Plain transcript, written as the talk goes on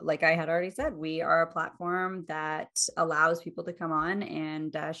like I had already said, we are a platform that allows people to come on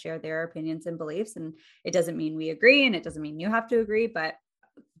and share their opinions and beliefs. And it doesn't mean we agree, and it doesn't mean you have to agree, but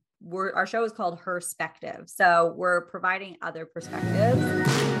our show is called Herspective. So we're providing other perspectives.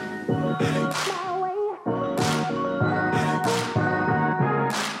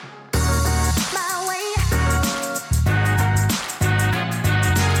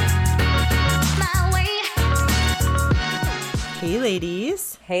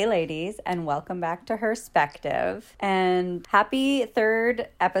 Hey ladies, and welcome back to Herspective, and happy third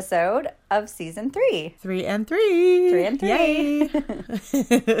episode of season 3. 3 and 3. 3 and 3. Yay.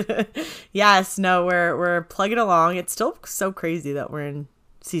 Yes, no, we're plugging along. It's still so crazy that we're in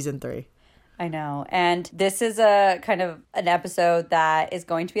season 3. I know. And this is a kind of an episode that is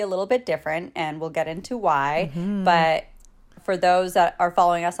going to be a little bit different, and we'll get into why. Mm-hmm. But for those that are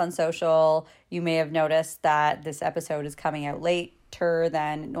following us on social, you may have noticed that this episode is coming out later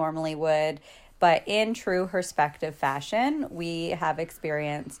than it normally would. But in true Herspective fashion, we have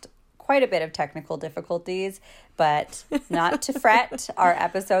experienced quite a bit of technical difficulties, but not to fret. Our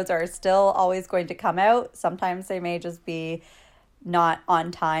episodes are still always going to come out. Sometimes they may just be not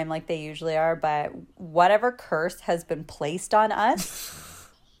on time like they usually are, but whatever curse has been placed on us,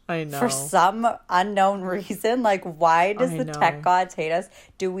 I know, for some unknown reason, like why does the tech gods hate us?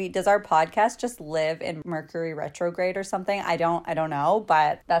 Does our podcast just live in Mercury retrograde or something? I don't know,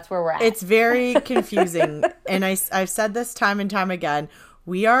 but that's where we're at. It's very confusing. And I've said this time and time again.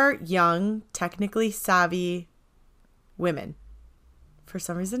 We are young, technically savvy women. For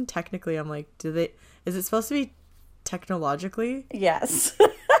some reason, technically, I'm like, is it supposed to be technologically? Yes.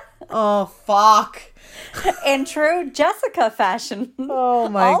 Oh, fuck. In true Jessica fashion. Oh,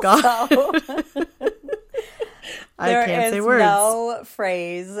 my God. I can't say words. There is no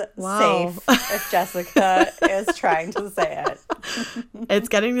phrase safe if Jessica is trying to say it. It's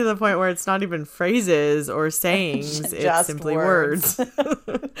getting to the point where it's not even phrases or sayings. It's simply words.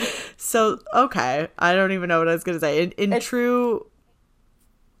 So, okay. I don't even know what I was going to say.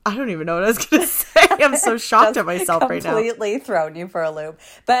 I don't even know what I was going to say. I'm so shocked at myself right now. Completely thrown you for a loop.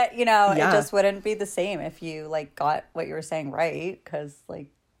 But, it just wouldn't be the same if you, got what you were saying right. Because,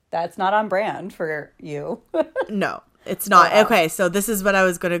 that's not on brand for you. No, it's not. Okay, so this is what I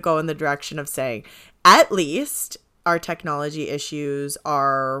was going to go in the direction of saying. At least our technology issues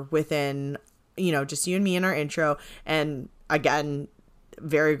are within, just you and me in our intro. And, again,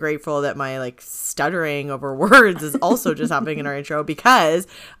 very grateful that my stuttering over words is also just happening in our intro, because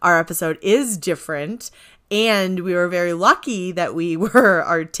our episode is different, and we were very lucky that we were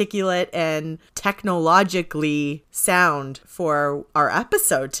articulate and technologically sound for our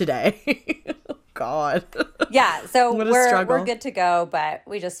episode today. God. Yeah, so we're good to go, but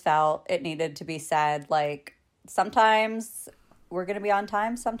we just felt it needed to be said. Sometimes we're going to be on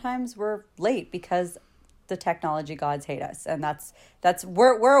time, sometimes we're late because the technology gods hate us, and that's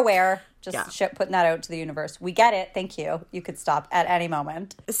we're aware. Just putting that out to the universe. We get it. Thank you. You could stop at any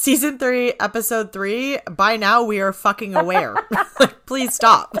moment. Season 3, episode 3. By now, we are fucking aware. Please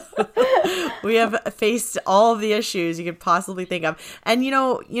stop. We have faced all of the issues you could possibly think of, and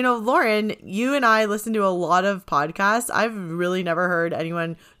Lauren, you and I listen to a lot of podcasts. I've really never heard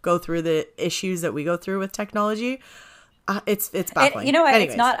anyone go through the issues that we go through with technology. It's baffling. You know what?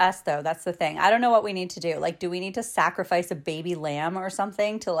 Anyways. It's not us, though. That's the thing. I don't know what we need to do. Do we need to sacrifice a baby lamb or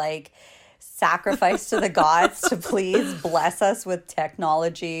something to sacrifice to the gods to please bless us with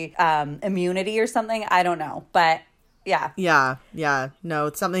technology immunity or something? I don't know. But yeah. Yeah.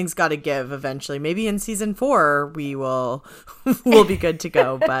 No, something's got to give eventually. Maybe in season 4 we'll be good to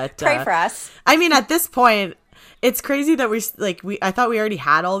go. But pray for us. I mean, at this point, it's crazy that I thought we already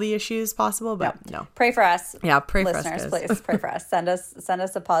had all the issues possible, but no. Pray for us. Yeah, pray listeners, for us. Listeners, please pray for us. Send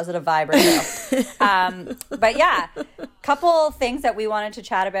us a positive vibe right now. But yeah, couple things that we wanted to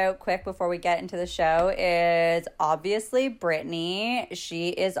chat about quick before we get into the show is obviously Brittany. She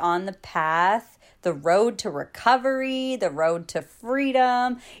is on the path, the road to recovery, the road to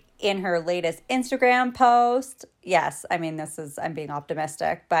freedom. In her latest Instagram post, yes, I mean, I'm being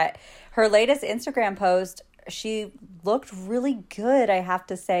optimistic, but her latest Instagram post, she looked really good, I have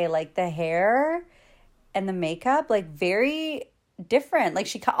to say. The hair and the makeup, very different.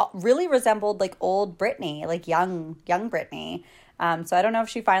 She really resembled old Britney, young Britney. So I don't know if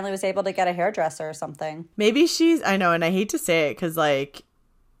she finally was able to get a hairdresser or something. Maybe I know, and I hate to say it because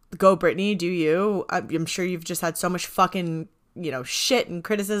go Britney, do you? I'm sure you've just had so much fucking shit and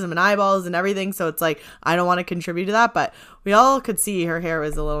criticism and eyeballs and everything, so it's I don't want to contribute to that, but we all could see her hair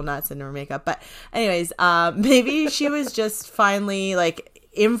was a little nuts in her makeup. But anyways, maybe she was just finally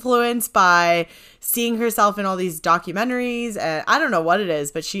influenced by seeing herself in all these documentaries, and I don't know what it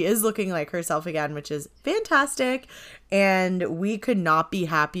is, but she is looking like herself again, which is fantastic. And we could not be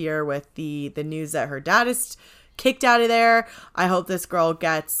happier with the news that her dad is kicked out of there. I hope this girl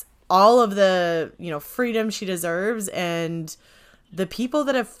gets all of the, you know, freedom she deserves, and the people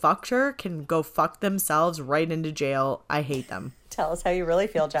that have fucked her can go fuck themselves right into jail. I hate them. Tell us how you really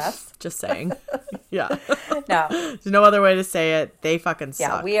feel, Jess. Just saying. Yeah. No. There's no other way to say it. They fucking suck.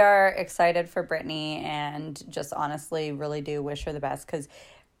 Yeah, we are excited for Britney and just honestly really do wish her the best, because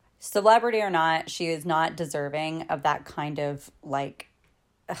celebrity or not, she is not deserving of that kind of like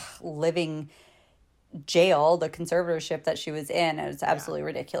living jail, the conservatorship that she was in. It was absolutely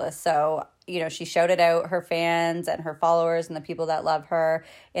ridiculous. So, you know, she shouted out her fans and her followers and the people that love her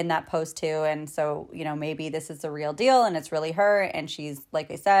in that post too. And so, you know, maybe this is the real deal and it's really her. And she's, like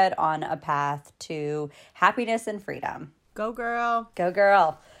I said, on a path to happiness and freedom. Go girl. Go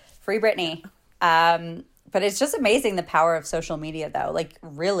girl. Free Britney. But it's just amazing the power of social media though. Like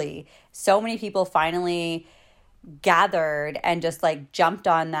really, so many people finally gathered and just like jumped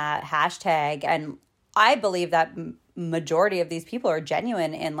on that hashtag, and I believe that majority of these people are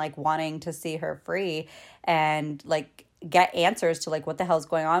genuine in like wanting to see her free and like get answers to like what the hell's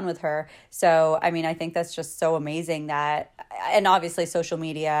going on with her. So, I mean, I think that's just so amazing that, and obviously social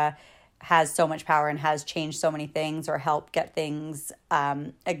media has so much power and has changed so many things or helped get things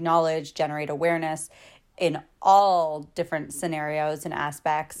acknowledged, generate awareness in all different scenarios and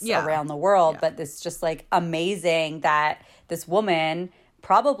aspects around the world. But it's just like amazing that this woman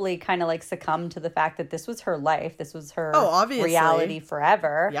probably kind of like succumbed to the fact that this was her life. This was her reality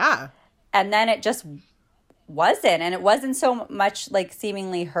forever. Yeah. And then it just wasn't. And it wasn't so much like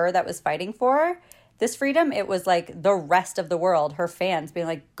seemingly her that was fighting for this freedom. It was like the rest of the world, her fans being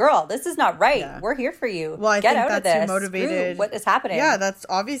like, girl, this is not right. Yeah. We're here for you. Well, I Get think out that's of this. who motivated what is happening. Yeah, that's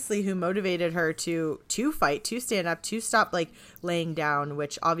obviously who motivated her to fight, to stand up, to stop like laying down,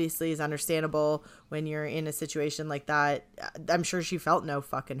 which obviously is understandable when you're in a situation like that. I'm sure she felt no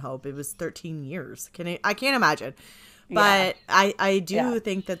fucking hope. It was 13 years. I can't imagine. But yeah. I do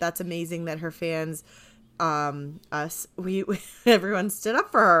think that that's amazing that her fans, everyone stood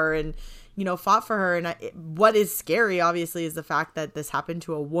up for her and, you know, fought for her. And what is scary, obviously, is the fact that this happened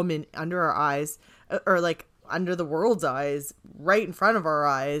to a woman under our eyes, or like under the world's eyes, right in front of our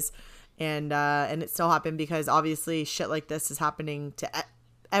eyes. And it still happened because obviously shit like this is happening to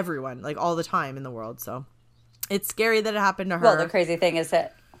everyone, like all the time in the world. So it's scary that it happened to her. Well, the crazy thing is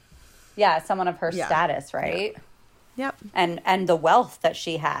that, someone of her status, right? Yep. And the wealth that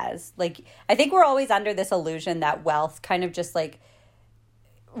she has. Like, I think we're always under this illusion that wealth kind of just like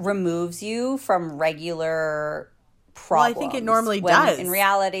removes you from regular problems. Well, I think it normally does. In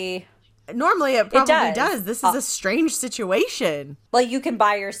reality, normally it probably does. This is a strange situation. Well, you can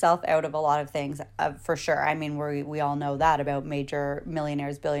buy yourself out of a lot of things, for sure. I mean, we all know that about major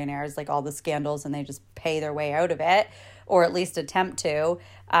millionaires, billionaires, like all the scandals, and they just pay their way out of it, or at least attempt to.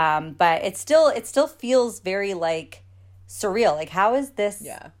 But it still feels very like surreal. Like, how is this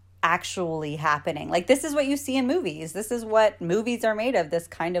actually happening? Like, this is what you see in movies. This is what movies are made of, this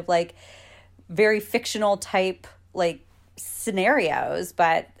kind of like very fictional type like scenarios.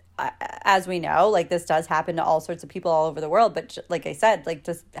 But as we know, like, this does happen to all sorts of people all over the world. But like I said, like,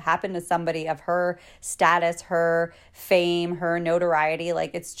 just happen to somebody of her status, her fame, her notoriety.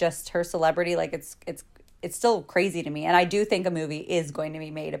 Like, it's just her celebrity. Like, it's still crazy to me, and I do think a movie is going to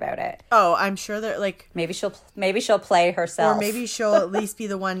be made about it. Oh, I'm sure that like maybe she'll play herself, or maybe she'll at least be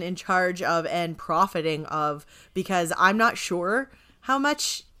the one in charge of and profiting of, because I'm not sure how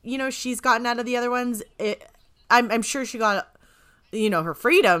much, you know, she's gotten out of the other ones. I'm sure she got, you know, her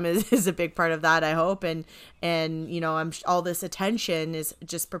freedom is a big part of that, I hope, and you know, all this attention is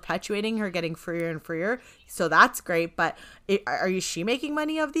just perpetuating her getting freer and freer, so that's great. But is she making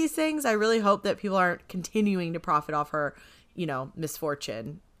money of these things? I really hope that people aren't continuing to profit off her, you know,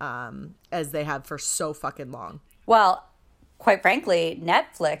 misfortune, as they have for so fucking long. Well, quite frankly,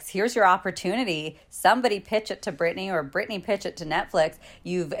 Netflix, here's your opportunity. Somebody pitch it to Britney, or Britney pitch it to Netflix.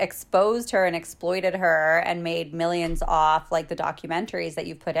 You've exposed her and exploited her and made millions off like the documentaries that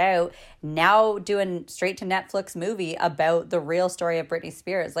you've put out. Now doing straight to Netflix movie about the real story of Britney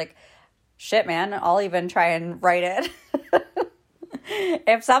Spears. Like, shit, man, I'll even try and write it.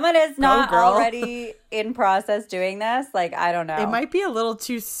 If someone is not already in process doing this, like, I don't know. It might be a little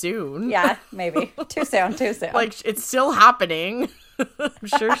too soon. Yeah, maybe. Too soon. Like, it's still happening. I'm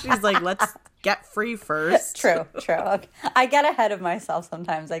sure she's like, let's get free first. True. Okay. I get ahead of myself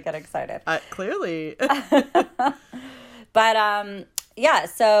sometimes. I get excited. Clearly. But,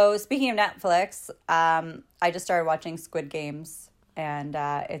 so speaking of Netflix, I just started watching Squid Games and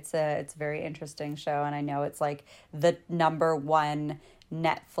it's a very interesting show, and I know it's like the number one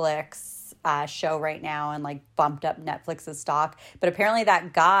Netflix show right now, and like bumped up Netflix's stock. But apparently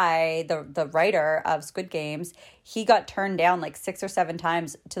that guy, the writer of Squid Games, he got turned down like 6 or 7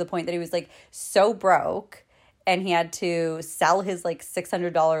 times, to the point that he was like so broke, and he had to sell his like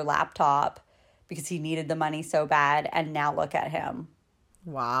 $600 laptop because he needed the money so bad. And now look at him.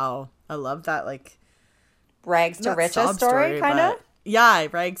 Wow. I love that, like, Rags to riches story, kind of. Yeah,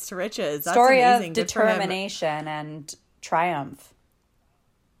 rags to riches. That's story amazing. Of determination and triumph.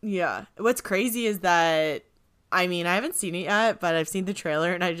 Yeah. What's crazy is that, I mean, I haven't seen it yet, but I've seen the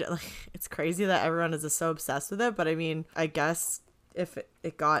trailer, and it's crazy that everyone is so obsessed with it. But I mean, I guess if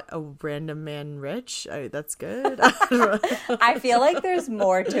it got a random man rich, that's good. I feel like there's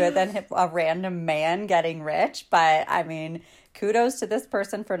more to it than a random man getting rich. But I mean, kudos to this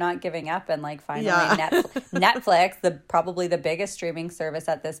person for not giving up, and like finally Netflix, probably the biggest streaming service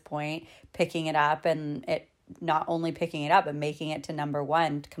at this point, picking it up, and it not only picking it up but making it to number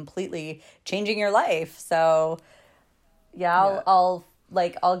one, completely changing your life. So I'll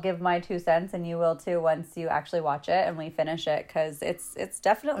give my 2 cents, and you will too once you actually watch it and we finish it, because it's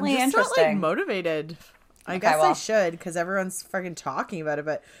definitely I'm just interesting. Not, like, motivated. I guess I should, because everyone's fucking talking about it,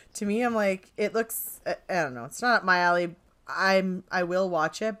 but to me, I'm like, it looks, I don't know, it's not up my alley. I will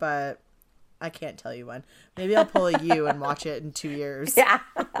watch it, but I can't tell you when. Maybe I'll pull a you and watch it in 2 years. Yeah.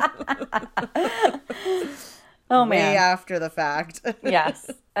 Oh, man. Way after the fact. Yes.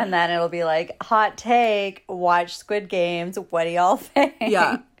 And then it'll be like, hot take, watch Squid Games. What do y'all think?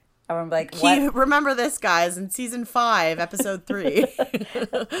 Yeah. Everyone will be like, what? Remember this, guys, in season 5, episode 3.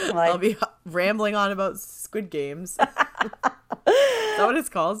 I'll be rambling on about Squid Games. Is that what it's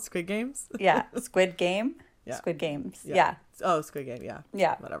called? Squid Games? Yeah. Squid Game? Yeah. Squid Games. Yeah. Oh, Squid Game. Yeah.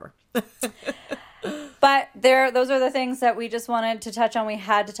 Yeah. Whatever. But those are the things that we just wanted to touch on. We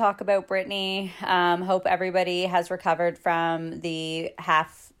had to talk about Britney. Hope everybody has recovered from the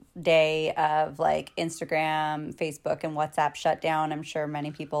half day of like Instagram, Facebook, and WhatsApp shutdown. I'm sure many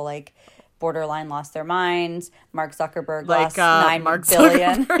people like borderline lost their minds. Mark Zuckerberg lost $9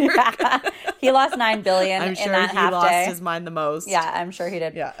 billion. Yeah. He lost $9 billion in that half day. I'm sure he lost his mind the most. Yeah, I'm sure he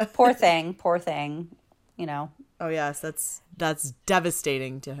did. Yeah. Poor thing. You know. Oh yes, that's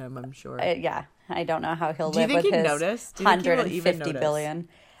devastating to him, I'm sure. Yeah. I don't know how he'll live with his $150 billion.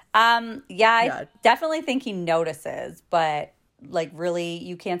 I definitely think he notices, but like really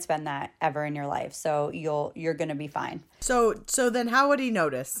you can't spend that ever in your life. So you're going to be fine. So then how would he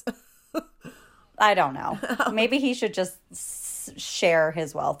notice? I don't know. Maybe he should just share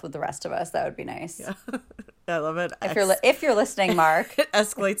his wealth with the rest of us. That would be nice. Yeah. I love it. If you're listening, Mark. It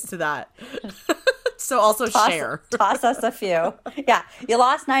escalates to that. So also share. Toss us a few. Yeah. You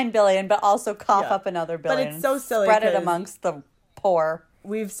lost $9 billion, but also cough up another billion. But it's so silly. Spread it amongst the poor.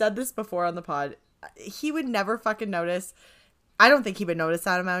 We've said this before on the pod. He would never fucking notice. I don't think he would notice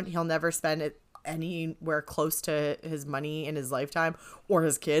that amount. He'll never spend it anywhere close to his money in his lifetime, or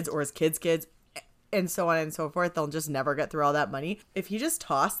his kids, or his kids' kids, and so on and so forth. They'll just never get through all that money. If he just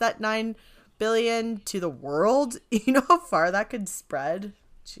tossed that $9 billion to the world, you know how far that could spread?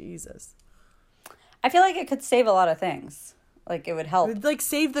 Jesus. I feel like it could save a lot of things. Like it would help. It would, like,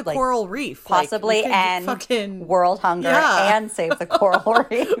 save the coral reef. Possibly end world hunger and save the coral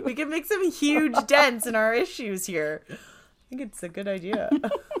reef. We can make some huge dents in our issues here. I think it's a good idea.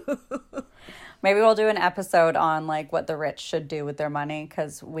 Maybe we'll do an episode on like what the rich should do with their money,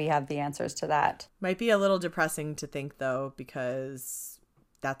 because we have the answers to that. Might be a little depressing to think though, because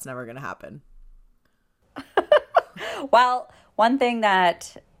that's never going to happen. Well, one thing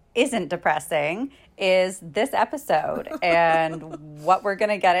that isn't depressing is this episode and what we're going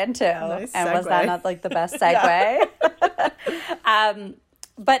to get into. Nice and segue. Was that not like the best segue?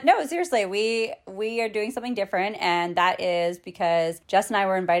 But no, seriously, we are doing something different, and that is because Jess and I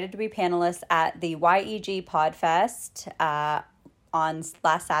were invited to be panelists at the YEG Podfest on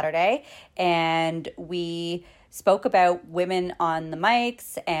last Saturday, and we spoke about women on the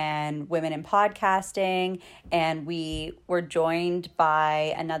mics and women in podcasting, and we were joined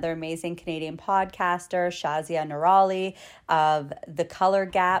by another amazing Canadian podcaster, Shazia Nurali of the Color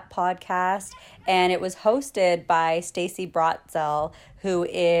Gap podcast, and it was hosted by Stacey Brotzel, who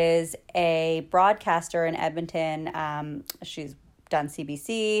is a broadcaster in Edmonton. She's done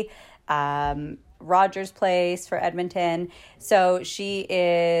CBC, Rogers Place for Edmonton. So she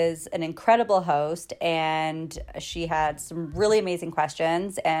is an incredible host, and she had some really amazing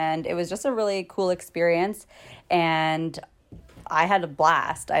questions, and it was just a really cool experience, and I had a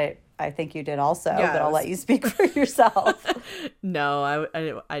blast. I I think you did also, Yeah, but I'll let you speak for yourself. No,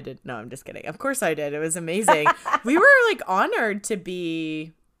 I didn't. No, I'm just kidding. Of course I did. It was amazing. We were like honored to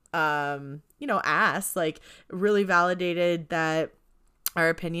be, asked, like really validated that our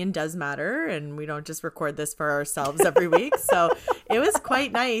opinion does matter and we don't just record this for ourselves every week. So it was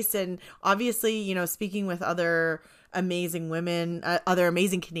quite nice. And obviously, speaking with other amazing women, other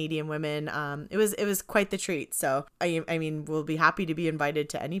amazing Canadian women, it was quite the treat. So I mean, we'll be happy to be invited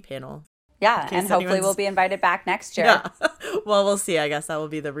to any panel. Yeah, and hopefully we'll be invited back next year. Yeah. Well, we'll see. I guess that will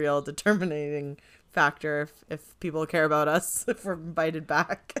be the real determining factor if people care about us, if we're invited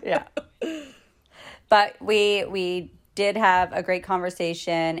back. Yeah. But we did have a great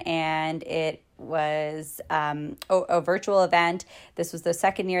conversation, and it was a virtual event. This was the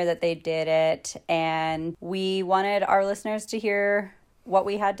second year that they did it, and we wanted our listeners to hear what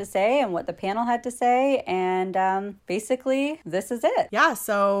we had to say and what the panel had to say, and basically this is it. Yeah,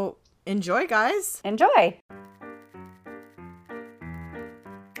 so enjoy, guys. Enjoy.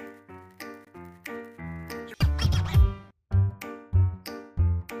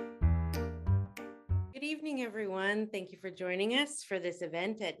 Good evening, everyone. Thank you for joining us for this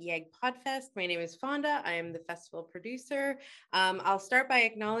event at YEG Podfest. My name is Fonda. I am the festival producer. I'll start by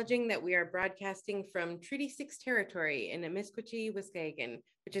acknowledging that we are broadcasting from Treaty 6 territory in Amiskwaci, Waskagan,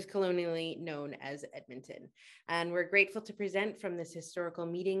 which is colonially known as Edmonton. And we're grateful to present from this historical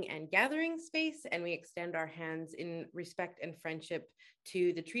meeting and gathering space, and we extend our hands in respect and friendship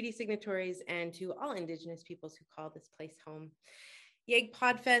to the treaty signatories and to all Indigenous peoples who call this place home. YEG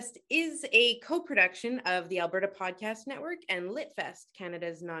Podfest is a co-production of the Alberta Podcast Network and LitFest,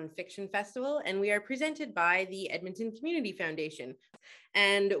 Canada's nonfiction festival, and we are presented by the Edmonton Community Foundation.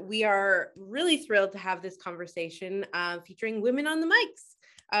 And we are really thrilled to have this conversation featuring Women on the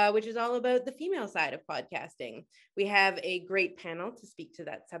Mics, which is all about the female side of podcasting. We have a great panel to speak to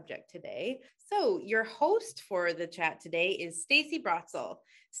that subject today. So your host for the chat today is Stacey Brotzel.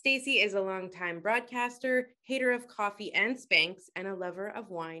 Stacey is a longtime broadcaster, hater of coffee and Spanx, and a lover of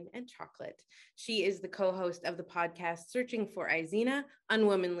wine and chocolate. She is the co-host of the podcast Searching for Izina,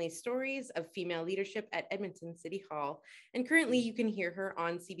 Unwomanly Stories of Female Leadership at Edmonton City Hall. And currently you can hear her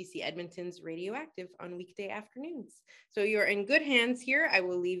on CBC Edmonton's Radioactive on weekday afternoons. So you're in good hands here. I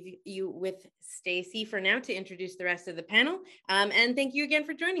will leave you with Stacey for now to introduce the rest of the panel. And thank you again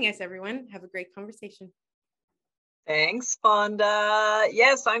for joining us, everyone. Have a great conversation. Thanks, Fonda.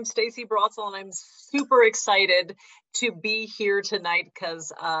 Yes, I'm Stacey Brotzel, and I'm super excited to be here tonight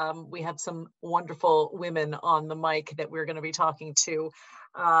because we have some wonderful women on the mic that we're going to be talking to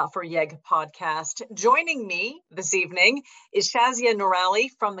for YEG Podcast. Joining me this evening is Shazia Noorali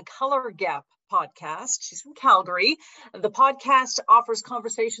from the Color Gap podcast. She's from Calgary. The podcast offers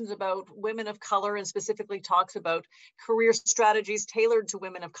conversations about women of color and specifically talks about career strategies tailored to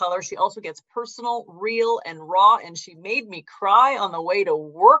women of color. She also gets personal, real, and raw, and she made me cry on the way to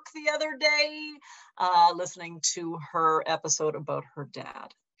work the other day listening to her episode about her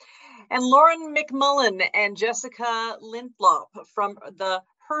dad. And Lauren McMullen and Jessica Lintlop from the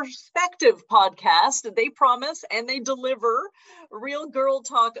Perspective podcast. They promise and they deliver real girl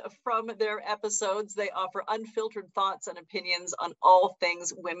talk from their episodes. They offer unfiltered thoughts and opinions on all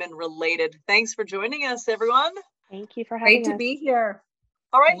things women related. Thanks for joining us, everyone. Thank you for having us. Great to be here.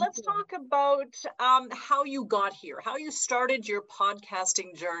 All right, let's talk about how you got here, how you started your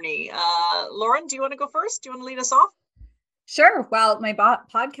podcasting journey. Lauren, do you want to go first? Do you want to lead us off? Sure. Well, my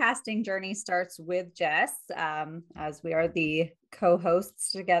podcasting journey starts with Jess, as we are the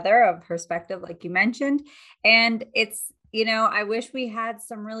co-hosts together of Perspective, like you mentioned. And it's, I wish we had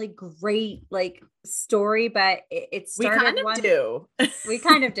some really great story, but it started. We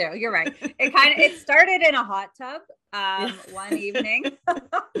kind of do. You're right. It started in a hot tub one evening.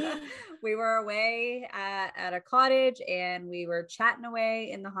 We were away at a cottage and we were chatting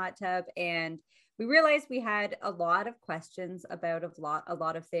away in the hot tub, and we realized we had a lot of questions about a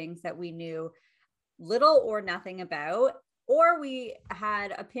lot of things that we knew little or nothing about, or we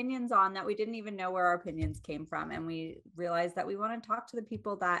had opinions on that we didn't even know where our opinions came from. And we realized that we want to talk to the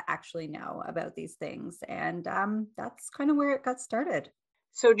people that actually know about these things. And that's kind of where it got started.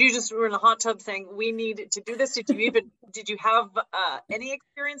 So you just were in a hot tub saying we need to do this? Did you have any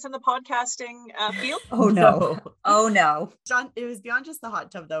experience in the podcasting field? Oh no. Oh no. John, it was beyond just the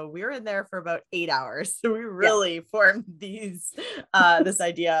hot tub though. We were in there for about 8 hours. So we really formed this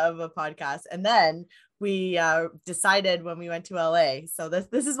idea of a podcast. And then we decided when we went to LA. So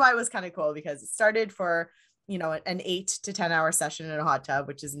this is why it was kind of cool, because it started for an 8 to 10 hour session in a hot tub,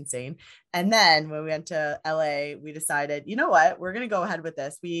 which is insane. And then when we went to LA, we decided, you know what, we're going to go ahead with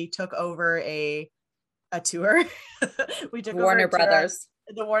this. We took over a tour. We took Warner Brothers.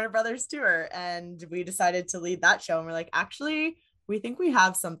 the Warner Brothers tour, and we decided to lead that show. And we're like, actually, we think we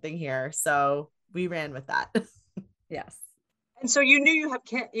have something here, so we ran with that. Yes. And so you knew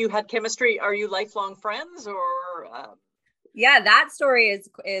you had chemistry. Are you lifelong friends, or? Yeah, that story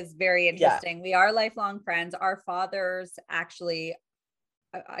is very interesting. Yeah. We are lifelong friends. Our fathers actually,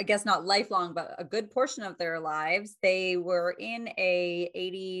 I guess not lifelong, but a good portion of their lives, they were in a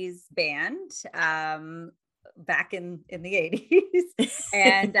 80s band back in the 80s.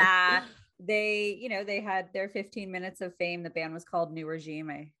 And they had their 15 minutes of fame. The band was called New Regime.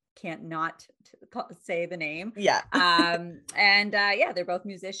 I can't not say the name. Yeah. They're both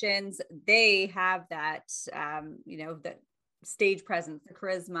musicians. They have that that stage presence, the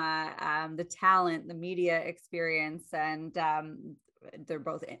charisma, the talent, the media experience, and they're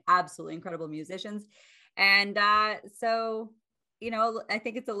both absolutely incredible musicians. And so I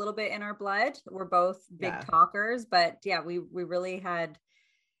think it's a little bit in our blood. We're both big talkers, but we really had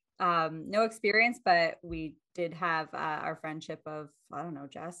no experience, but we did have our friendship of, I don't know,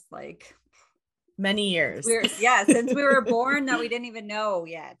 Jess, like many years. Since we were born, that we didn't even know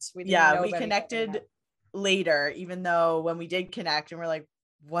yet. We connected later, even though when we did connect and we're like,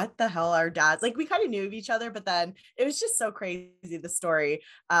 what the hell, our dads, like, we kind of knew of each other, but then it was just so crazy, the story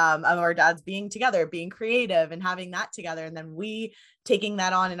of our dads being together, being creative and having that together, and then we taking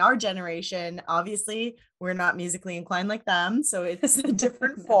that on in our generation. Obviously we're not musically inclined like them, so it's a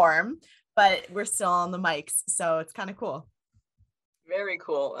different form, but we're still on the mics, so it's kind of cool. Very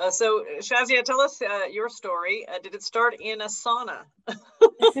cool. So Shazia, tell us your story. Did it start in a sauna?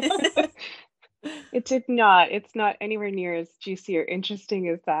 It did not. It's not anywhere near as juicy or interesting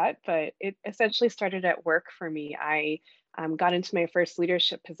as that, but it essentially started at work for me. I got into my first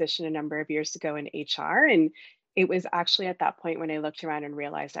leadership position a number of years ago in HR, and it was actually at that point when I looked around and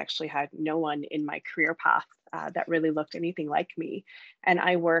realized I actually had no one in my career path that really looked anything like me. And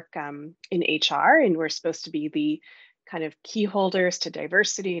I work in HR, and we're supposed to be the kind of key holders to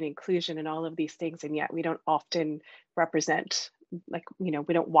diversity and inclusion and all of these things, and yet we don't often represent, we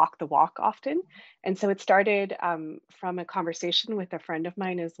don't walk the walk often. And so it started from a conversation with a friend of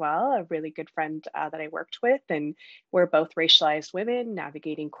mine as well, a really good friend that I worked with, and we're both racialized women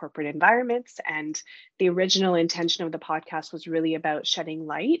navigating corporate environments. And the original intention of the podcast was really about shedding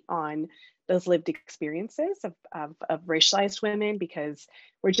light on those lived experiences of racialized women, because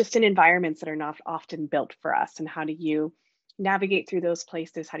we're just in environments that are not often built for us. And how do you navigate through those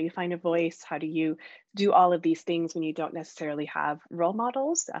places? How do you find a voice? How do you do all of these things when you don't necessarily have role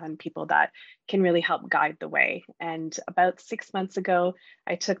models and people that can really help guide the way? And about 6 months ago,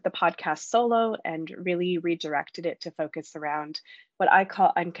 I took the podcast solo and really redirected it to focus around what I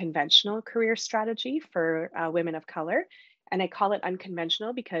call unconventional career strategy for women of color. And I call it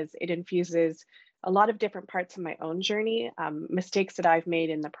unconventional because it infuses a lot of different parts of my own journey, mistakes that I've made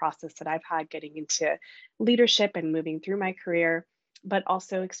in the process that I've had getting into leadership and moving through my career, but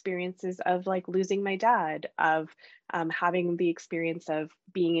also experiences of like losing my dad, of having the experience of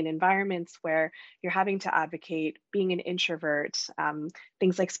being in environments where you're having to advocate, being an introvert,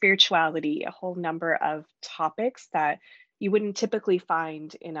 things like spirituality, a whole number of topics that you wouldn't typically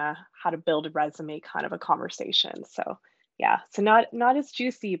find in a how to build a resume kind of a conversation. So so not as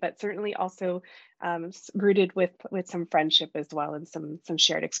juicy, but certainly also rooted with some friendship as well, and some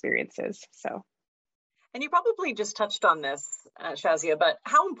shared experiences. So, and you probably just touched on this, Shazia, but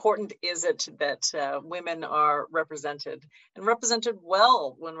how important is it that women are represented and represented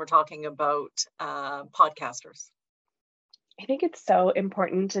well when we're talking about podcasters? I think it's so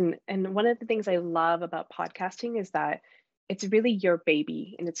important, and one of the things I love about podcasting is that it's really your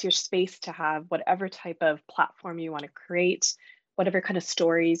baby, and it's your space to have whatever type of platform you want to create, whatever kind of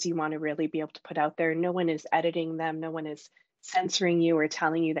stories you want to really be able to put out there. No one is editing them. No one is censoring you or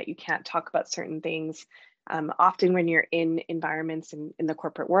telling you that you can't talk about certain things. Often when you're in environments in the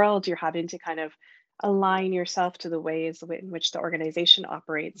corporate world, you're having to kind of align yourself to the ways in which the organization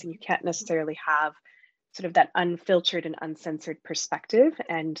operates, and you can't necessarily have sort of that unfiltered and uncensored perspective.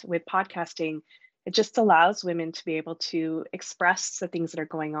 And with podcasting, it just allows women to be able to express the things that are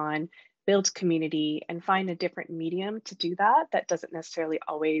going on, build community, and find a different medium to do that that doesn't necessarily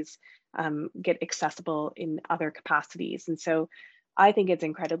always get accessible in other capacities. And so I think it's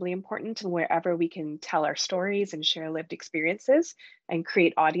incredibly important, and wherever we can tell our stories and share lived experiences and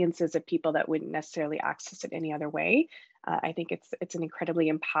create audiences of people that wouldn't necessarily access it any other way, I think it's an incredibly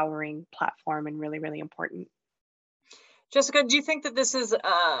empowering platform and really, really important. Jessica, do you think that this is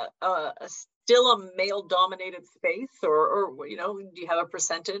still a male-dominated space, or do you have a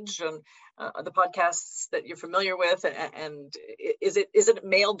percentage on the podcasts that you're familiar with, and is it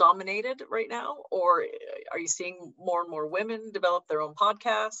male-dominated right now, or are you seeing more and more women develop their own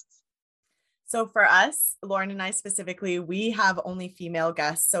podcasts? So for us, Lauren and I specifically, we have only female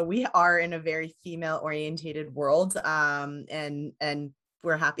guests. So we are in a very female orientated world. And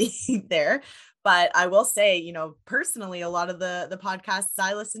we're happy there. But I will say, personally, a lot of the podcasts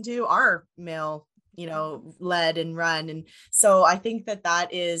I listen to are male, led and run. And so I think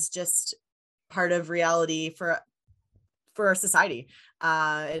that is just part of reality for our society.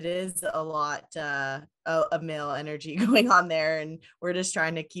 It is a lot of male energy going on there, and we're just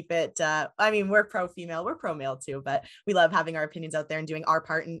trying to keep it. We're pro-female, we're pro-male too, but we love having our opinions out there and doing our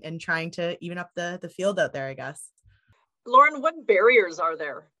part and trying to even up the field out there, I guess. Lauren, what barriers are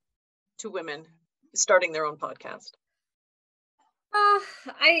there to women starting their own podcast?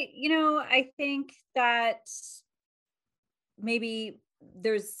 I think that maybe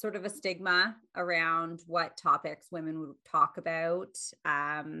there's sort of a stigma around what topics women would talk about.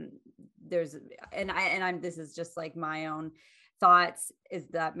 This is just like my own thoughts, is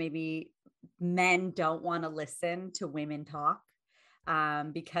that maybe men don't want to listen to women talk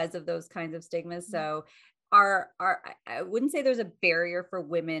because of those kinds of stigmas. So I wouldn't say there's a barrier for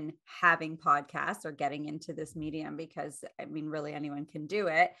women having podcasts or getting into this medium, because really anyone can do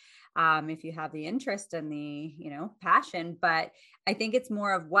it if you have the interest and the passion. But I think it's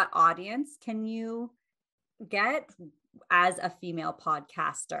more of what audience can you get as a female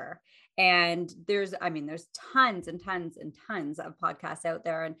podcaster. And there's tons and tons and tons of podcasts out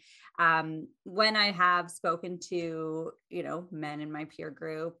there. And when I have spoken to men in my peer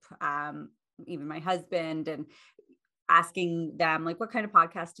group, even my husband, and asking them, like, what kind of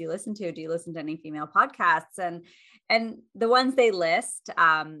podcast do you listen to? Do you listen to any female podcasts? And the ones they list,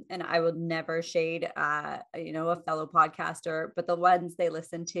 and I will never shade, a fellow podcaster, but the ones they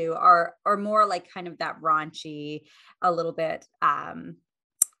listen to are more like kind of that raunchy, a little bit,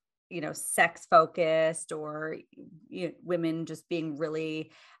 sex focused, or women just being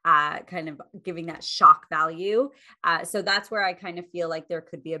really kind of giving that shock value. So that's where I kind of feel like there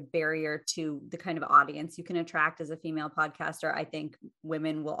could be a barrier to the kind of audience you can attract as a female podcaster. I think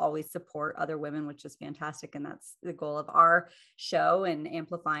women will always support other women, which is fantastic. And that's the goal of our show, and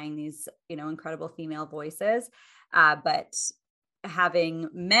amplifying these, incredible female voices. But having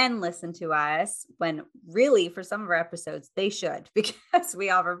men listen to us, when really for some of our episodes they should, because we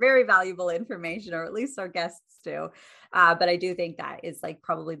offer very valuable information, or at least our guests do. But I do think that is like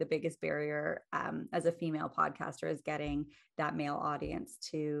probably the biggest barrier as a female podcaster, is getting that male audience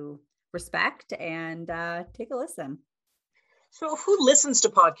to respect and take a listen. So who listens to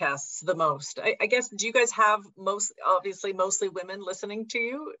podcasts the most? I guess, do you guys have mostly women listening to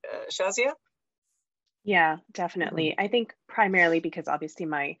you, Shazia? Yeah, definitely. I think primarily because obviously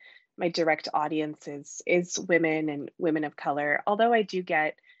my direct audience is women and women of color. Although I do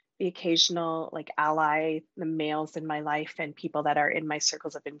get the occasional like ally, the males in my life and people that are in my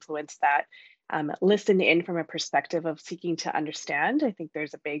circles of influence that listen in from a perspective of seeking to understand. I think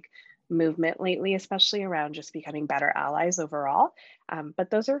there's a big movement lately, especially around just becoming better allies overall. But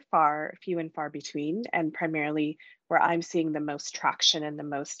those are few and far between, and primarily where I'm seeing the most traction and the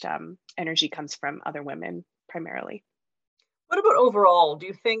most energy comes from other women primarily. What about overall? Do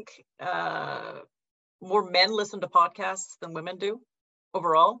you think more men listen to podcasts than women do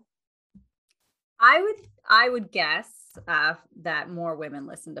overall? I would guess that more women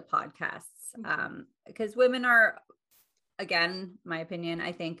listen to podcasts, because women are, again, my opinion,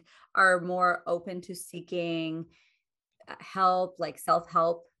 I think, are more open to seeking help, like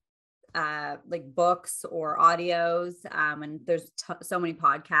self-help, like books or audios. And there's so many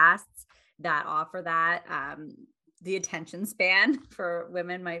podcasts that offer that. The attention span for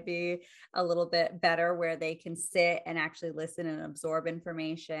women might be a little bit better, where they can sit and actually listen and absorb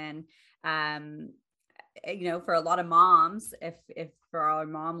information. For a lot of moms, if for our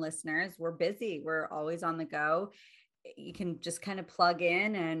mom listeners, we're busy, we're always on the go. You can just kind of plug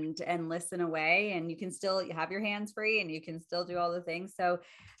in and listen away, and you can still have your hands free, and you can still do all the things. So,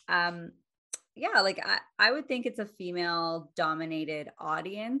 I would think it's a female dominated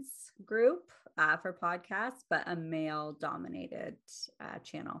audience group for podcasts, but a male dominated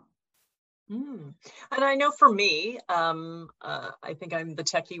channel. And I know for me, I think I'm the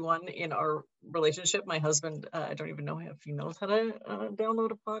techie one in our relationship. My husband, I don't even know if he knows how to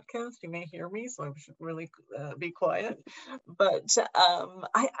download a podcast. He may hear me, so I should really be quiet. But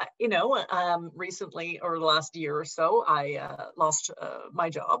recently, or the last year or so, I lost my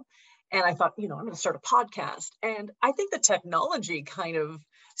job. And I thought, I'm going to start a podcast. And I think the technology kind of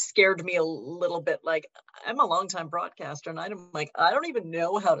scared me a little bit. Like, I'm a longtime broadcaster, and I'm like, I don't even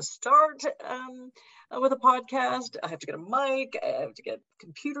know how to start with a podcast. I have to get a mic. I have to get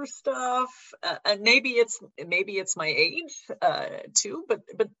computer stuff. And maybe it's my age too. But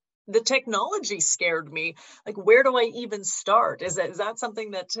the technology scared me. Like, where do I even start? Is that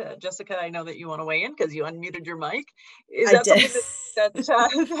something that Jessica, I know that you want to weigh in because you unmuted your mic. Is that something that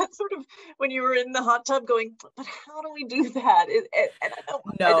that sort of, when you were in the hot tub going, but how do we do that? And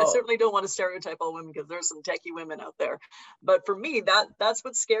I certainly don't want to stereotype all women because there's some techie women out there. But for me, that's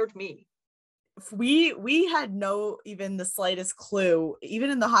what scared me. We had no even the slightest clue.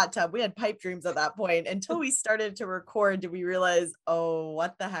 Even in the hot tub, we had pipe dreams at that point. Until we started to record, did we realize, oh,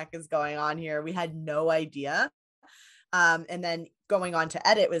 what the heck is going on here? We had no idea. And then going on to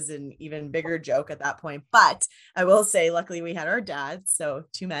edit was an even bigger joke at that point. But I will say, luckily we had our dads, so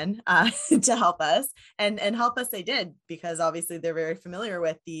 2 men, to help us, and help us they did, because obviously they're very familiar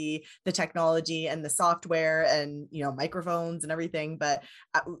with the technology and the software and, microphones and everything. But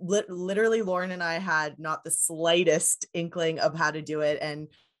literally Lauren and I had not the slightest inkling of how to do it. And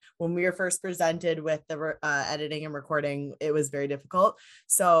when we were first presented with the editing and recording, it was very difficult.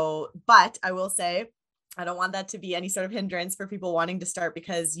 So, but I will say, I don't want that to be any sort of hindrance for people wanting to start,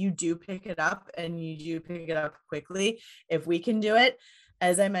 because you do pick it up and you do pick it up quickly. If we can do it,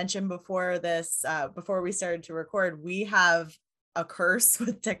 as I mentioned before this, before we started to record, we have a curse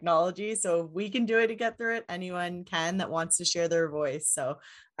with technology. So if we can do it to get through it, anyone can that wants to share their voice. So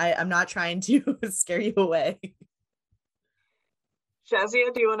I'm not trying to scare you away.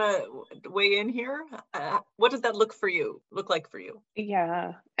 Shazia, do you want to weigh in here? What does that look like for you?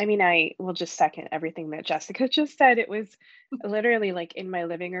 Yeah. I mean, I will just second everything that Jessica just said. It was literally like in my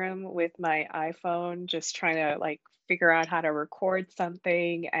living room with my iPhone, just trying to like figure out how to record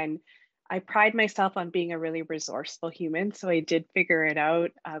something. And I pride myself on being a really resourceful human. So I did figure it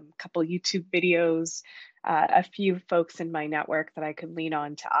out. A couple YouTube videos, a few folks in my network that I could lean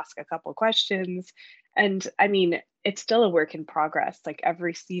on to ask a couple questions. And I mean, it's still a work in progress. Like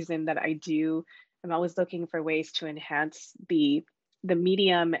every season that I do, I'm always looking for ways to enhance the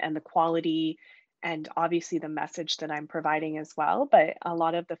medium and the quality, and obviously the message that I'm providing as well. But a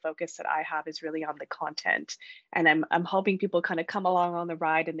lot of the focus that I have is really on the content, and I'm hoping people kind of come along on the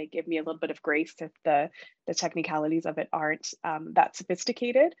ride and they give me a little bit of grace if the technicalities of it aren't that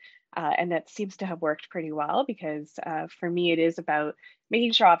sophisticated. And that seems to have worked pretty well, because for me, it is about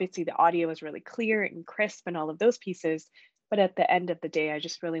making sure obviously the audio is really clear and crisp and all of those pieces. But at the end of the day, I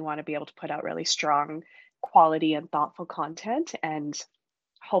just really want to be able to put out really strong quality and thoughtful content, and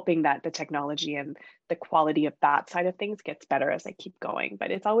hoping that the technology and the quality of that side of things gets better as I keep going. But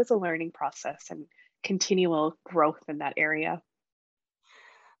it's always a learning process and continual growth in that area.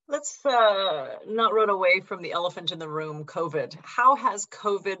 Let's not run away from the elephant in the room, COVID. How has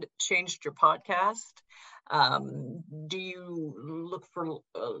COVID changed your podcast? Do you look for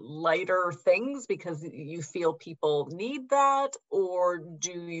lighter things because you feel people need that? Or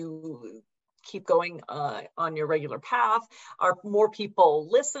do you keep going on your regular path? Are more people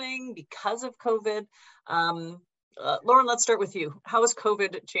listening because of COVID? Lauren, let's start with you. How has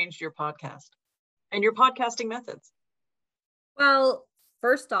COVID changed your podcast and your podcasting methods? Well,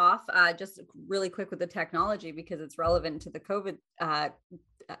 first off, just really quick with the technology, because it's relevant to the COVID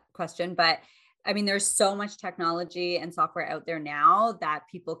question. But I mean, there's so much technology and software out there now that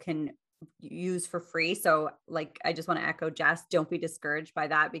people can use for free. So like, I just want to echo Jess, don't be discouraged by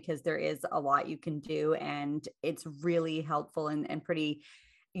that, because there is a lot you can do and it's really helpful and pretty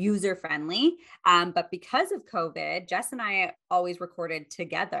user friendly. But because of COVID, Jess and I always recorded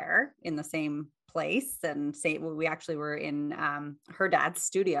together in the same place, and we actually were in her dad's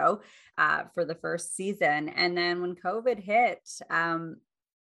studio for the first season. And then when COVID hit,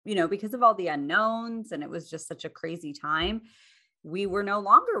 because of all the unknowns, and it was just such a crazy time, we were no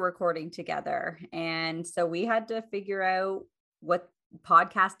longer recording together. And so we had to figure out what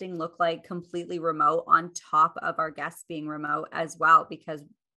podcasting looked like completely remote, on top of our guests being remote as well, because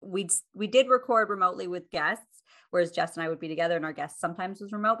we did record remotely with guests, whereas Jess and I would be together and our guests sometimes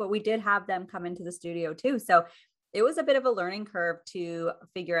was remote, but we did have them come into the studio too. So it was a bit of a learning curve to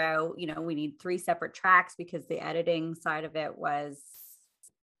figure out, we need 3 separate tracks, because the editing side of it was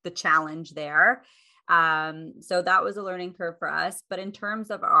the challenge there. So that was a learning curve for us. But in terms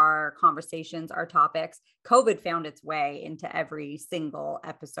of our conversations, our topics, COVID found its way into every single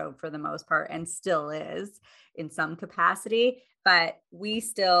episode for the most part, and still is in some capacity. but we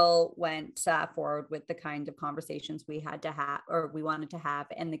still went forward with the kind of conversations we had to have, or we wanted to have,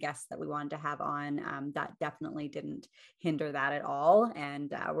 and the guests that we wanted to have on. That definitely didn't hinder that at all.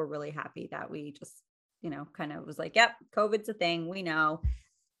 And we're really happy that we just, kind of was like, yep, COVID's a thing. We know,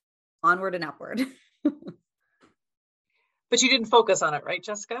 onward and upward. But you didn't focus on it, right,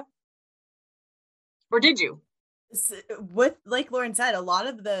 Jessica? Or did you? With, like Lauren said, a lot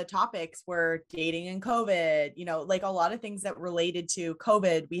of the topics were dating and COVID, like a lot of things that related to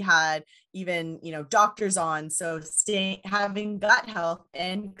COVID. We had even, doctors on, so having gut health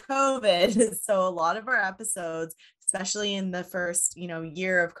and COVID. So a lot of our episodes, especially in the first,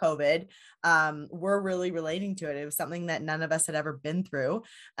 year of COVID, were really relating to it. It was something that none of us had ever been through.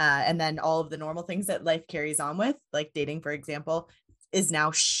 And then all of the normal things that life carries on with, like dating, for example, is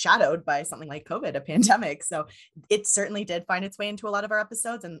now shadowed by something like COVID, a pandemic. So it certainly did find its way into a lot of our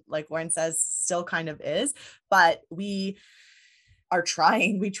episodes. And like Lauren says, still kind of is, but we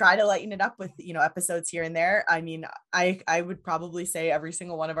try to lighten it up with, episodes here and there. I mean, I would probably say every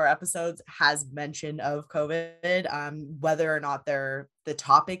single one of our episodes has mention of COVID, whether or not the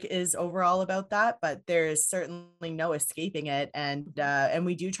topic is overall about that, but there is certainly no escaping it. And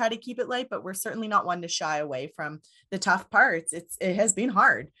we do try to keep it light, but we're certainly not one to shy away from the tough parts. It has been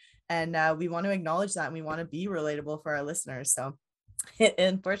hard, and we want to acknowledge that, and we want to be relatable for our listeners. So it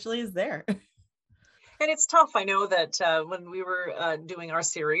unfortunately is there. And it's tough. I know that when we were doing our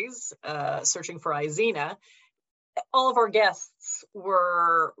series, Searching for Izina, all of our guests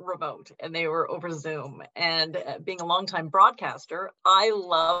were remote and they were over Zoom. And being a longtime broadcaster, I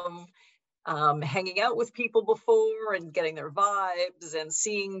love hanging out with people before and getting their vibes and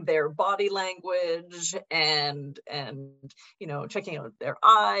seeing their body language and checking out their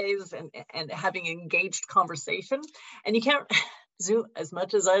eyes and having engaged conversation. And you can't Zoom, as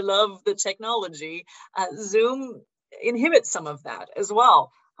much as I love the technology, Zoom inhibits some of that as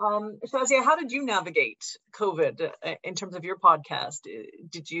well. Shazia, how did you navigate COVID in terms of your podcast?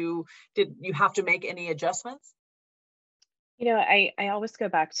 Did you have to make any adjustments? I always go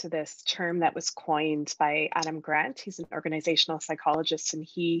back to this term that was coined by Adam Grant. He's an organizational psychologist, and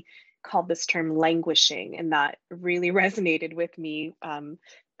he called this term languishing, and that really resonated with me.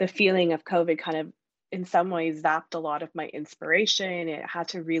 The feeling of COVID kind of, in some ways, zapped a lot of my inspiration. It had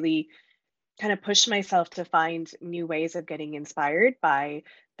to really kind of push myself to find new ways of getting inspired by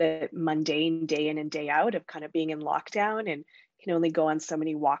the mundane day in and day out of kind of being in lockdown, and can only go on so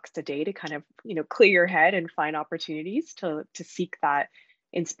many walks a day to kind of, clear your head and find opportunities to seek that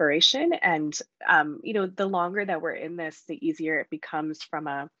inspiration. And, the longer that we're in this, the easier it becomes from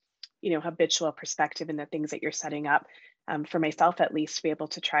a, habitual perspective in the things that you're setting up. For myself, at least, to be able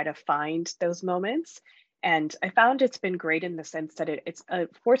to try to find those moments. And I found it's been great in the sense that it's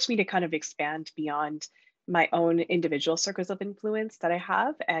forced me to kind of expand beyond my own individual circles of influence that I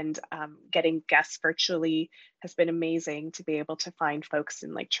have. And getting guests virtually has been amazing, to be able to find folks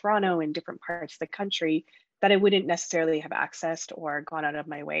in like Toronto and different parts of the country that I wouldn't necessarily have accessed or gone out of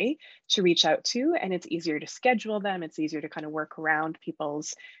my way to reach out to. And it's easier to schedule them. It's easier to kind of work around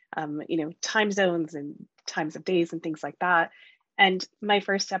people's, time zones and times of days and things like that. And my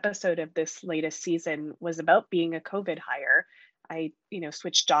first episode of this latest season was about being a COVID hire. I,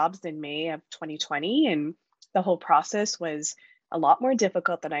 switched jobs in May of 2020, and the whole process was a lot more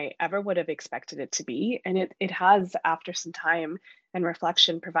difficult than I ever would have expected it to be. And it has, after some time and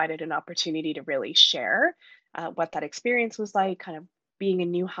reflection, provided an opportunity to really share what that experience was like, kind of being a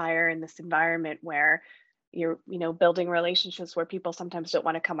new hire in this environment where you're, building relationships where people sometimes don't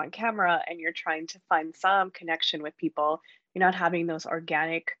want to come on camera, and you're trying to find some connection with people. You're not having those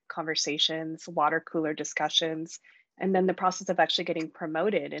organic conversations, water cooler discussions, and then the process of actually getting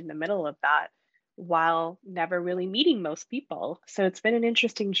promoted in the middle of that while never really meeting most people. So it's been an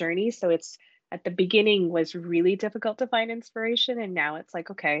interesting journey. So it's, at the beginning, was really difficult to find inspiration. And now it's like,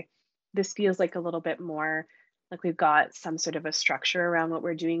 okay, this feels like a little bit more like we've got some sort of a structure around what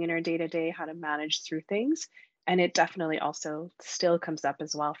we're doing in our day-to-day, how to manage through things. And it definitely also still comes up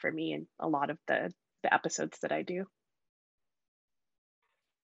as well for me in a lot of the episodes that I do.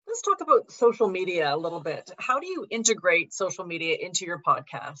 Let's talk about social media a little bit. How do you integrate social media into your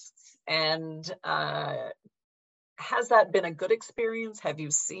podcasts? And has that been a good experience? Have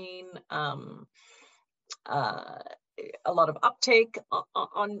you seen a lot of uptake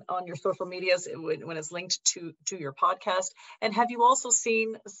on your social medias when it's linked to your podcast? And have you also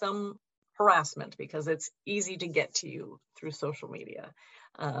seen some harassment, because it's easy to get to you through social media?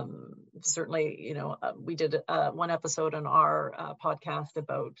 Certainly, we did one episode on our podcast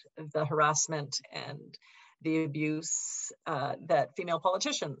about the harassment and the abuse that female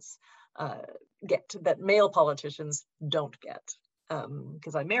politicians get, that male politicians don't get.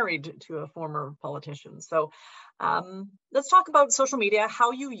 Because I'm married to a former politician. So let's talk about social media,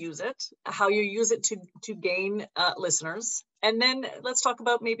 how you use it to gain listeners. And then let's talk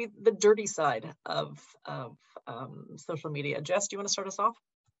about maybe the dirty side of social media. Jess, do you want to start us off?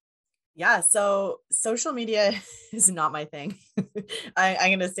 Yeah, so social media is not my thing. I'm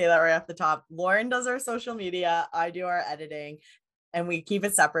going to say that right off the top. Lauren does our social media, I do our editing, and we keep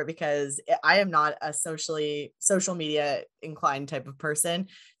it separate because I am not a social media inclined type of person.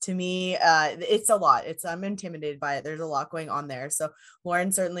 To me, it's a lot. I'm intimidated by it. There's a lot going on there. So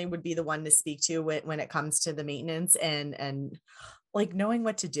Lauren certainly would be the one to speak to when it comes to the maintenance and like knowing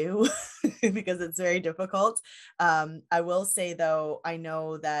what to do because it's very difficult. I will say though, I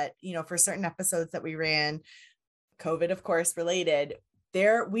know that, for certain episodes that we ran, COVID, of course, related,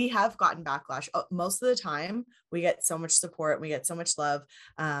 we have gotten backlash. Most of the time we get so much support, we get so much love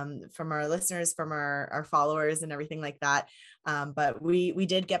from our listeners, from our followers and everything like that. But we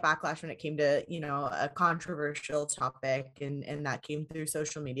did get backlash when it came to, a controversial topic, and that came through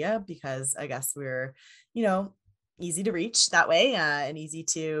social media because I guess we're, easy to reach that way and easy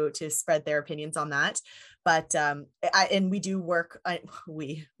to spread their opinions on that. But we do work,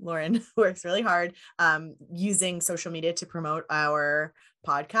 Lauren works really hard using social media to promote our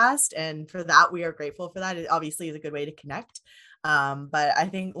podcast. And for that, we are grateful for that. It obviously is a good way to connect. But I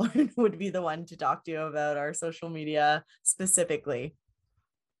think Lauren would be the one to talk to you about our social media specifically.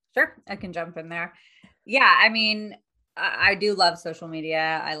 Sure, I can jump in there. Yeah, I mean, I do love social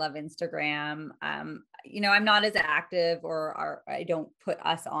media. I love Instagram. I'm not as active I don't put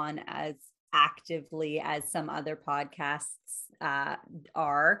us on as actively as some other podcasts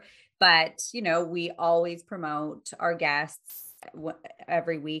are, but we always promote our guests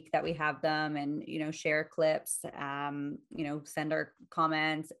every week that we have them, and share clips, send our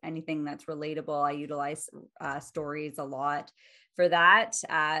comments, anything that's relatable. I utilize stories a lot for that.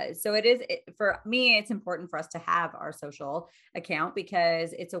 So for me, it's important for us to have our social account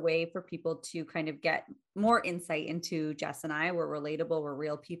because it's a way for people to kind of get more insight into Jess and I. We're relatable, we're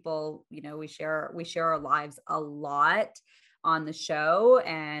real people. We share our lives a lot on the show.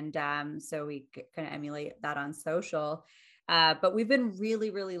 And so we kind of emulate that on social. But we've been really,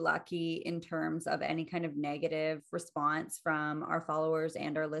 really lucky in terms of any kind of negative response from our followers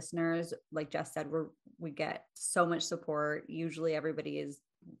and our listeners. Like Jess said, we get so much support. Usually everybody is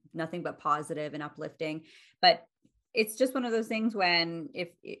nothing but positive and uplifting, but it's just one of those things when if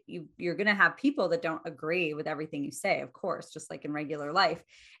you're going to have people that don't agree with everything you say, of course, just like in regular life.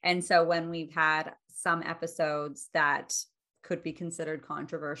 And so when we've had some episodes that could be considered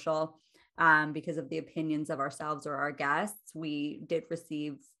controversial, because of the opinions of ourselves or our guests, we did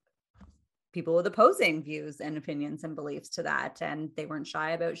receive people with opposing views and opinions and beliefs to that. And they weren't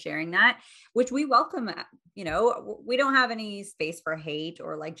shy about sharing that, which we welcome. We don't have any space for hate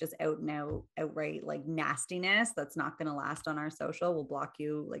or like just outright like nastiness. That's not going to last on our social. We'll block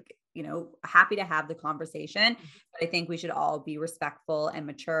you, happy to have the conversation. But I think we should all be respectful and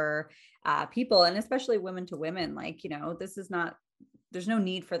mature people, and especially women to women. There's no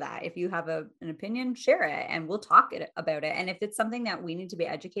need for that. If you have an opinion, share it and we'll talk about it. And if it's something that we need to be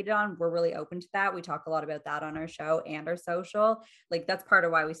educated on, we're really open to that. We talk a lot about that on our show and our social. Like that's part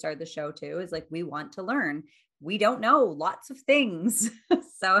of why we started the show too, is like, we want to learn. We don't know lots of things.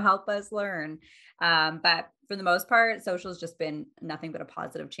 So help us learn. But for the most part, social has just been nothing but a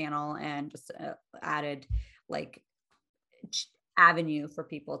positive channel and just added avenue for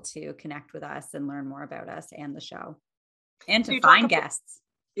people to connect with us and learn more about us and the show. And to find guests.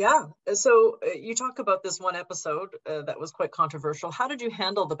 Yeah. So you talk about this one episode that was quite controversial. How did you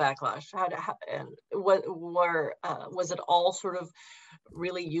handle the backlash? Was it all sort of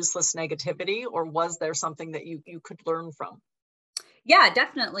really useless negativity, or was there something that you could learn from? Yeah,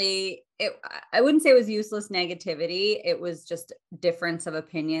 definitely. I wouldn't say it was useless negativity. It was just difference of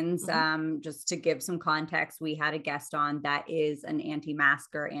opinions. Mm-hmm. Just to give some context, we had a guest on that is an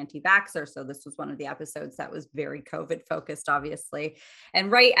anti-masker, anti-vaxxer. So this was one of the episodes that was very COVID focused, obviously.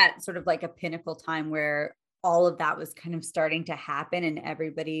 And right at sort of like a pinnacle time where all of that was kind of starting to happen, and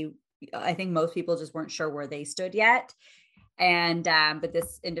everybody, I think most people just weren't sure where they stood yet. And, but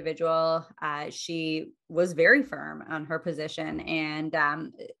this individual, she was very firm on her position, and,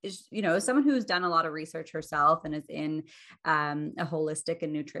 someone who's done a lot of research herself and is in, a holistic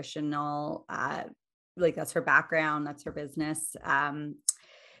and nutritional, that's her background, that's her business,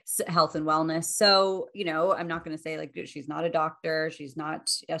 health and wellness. So, I'm not going to say she's not a doctor, she's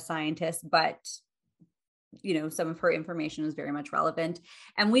not a scientist, but some of her information was very much relevant.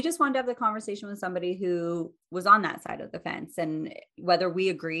 And we just wanted to have the conversation with somebody who was on that side of the fence. And whether we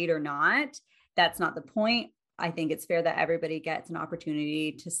agreed or not, that's not the point. I think it's fair that everybody gets an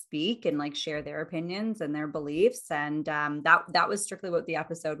opportunity to speak and like share their opinions and their beliefs. And that was strictly what the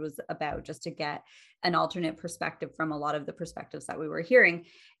episode was about, just to get an alternate perspective from a lot of the perspectives that we were hearing.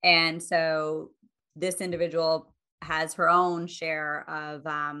 And so this individual has her own share of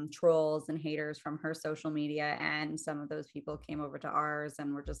trolls and haters from her social media. And some of those people came over to ours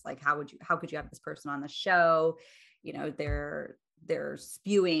and were just like, how could you have this person on the show? You know, they're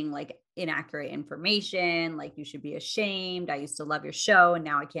spewing like inaccurate information, like you should be ashamed. I used to love your show and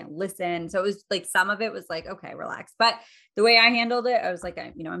now I can't listen. So it was like, some of it was like, okay, relax. But the way I handled it, I was like,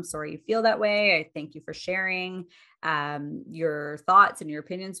 I'm sorry you feel that way. I thank you for sharing your thoughts and your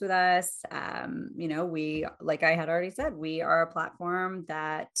opinions with us. We, like I had already said, we are a platform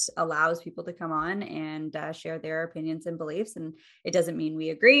that allows people to come on and share their opinions and beliefs. And it doesn't mean we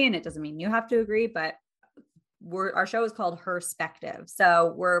agree, and it doesn't mean you have to agree, but our show is called Herspective.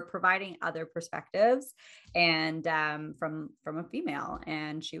 So we're providing other perspectives, and from a female,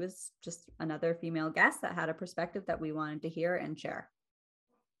 and she was just another female guest that had a perspective that we wanted to hear and share.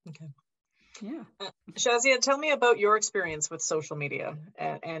 Okay. Yeah. Shazia, tell me about your experience with social media,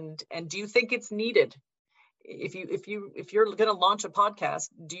 and do you think it's needed? If you're going to launch a podcast,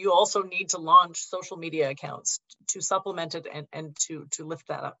 do you also need to launch social media accounts to supplement it and to lift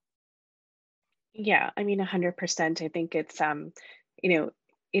that up? Yeah, I mean, 100%. I think it's,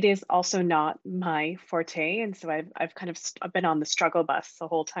 it is also not my forte. And so I've kind of I've been on the struggle bus the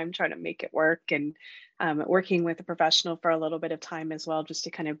whole time trying to make it work, and working with a professional for a little bit of time as well, just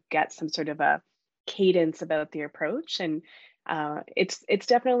to kind of get some sort of a cadence about the approach. And it's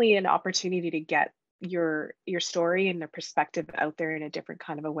definitely an opportunity to get your story and the perspective out there in a different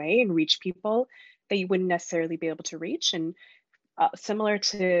kind of a way and reach people that you wouldn't necessarily be able to reach. And similar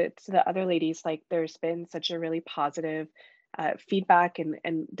to the other ladies, like there's been such a really positive feedback,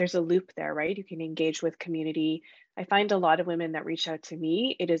 and there's a loop there, right? You can engage with community. I find a lot of women that reach out to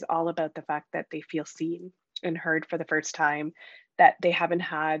me, it is all about the fact that they feel seen and heard for the first time, that they haven't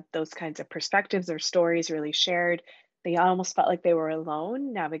had those kinds of perspectives or stories really shared. They almost felt like they were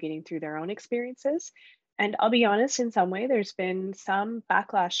alone navigating through their own experiences. And I'll be honest, in some way, there's been some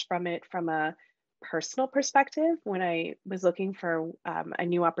backlash from it from a personal perspective. When I was looking for a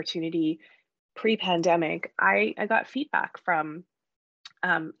new opportunity pre-pandemic, I got feedback from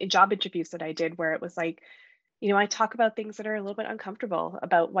job interviews that I did, where it was like, I talk about things that are a little bit uncomfortable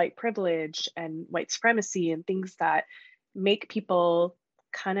about white privilege and white supremacy and things that make people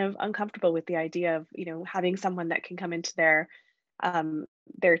kind of uncomfortable with the idea of, having someone that can come into their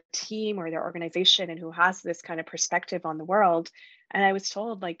team or their organization and who has this kind of perspective on the world. And I was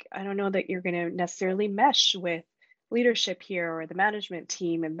told, like, I don't know that you're going to necessarily mesh with leadership here or the management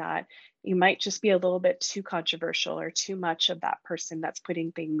team, and that you might just be a little bit too controversial or too much of that person that's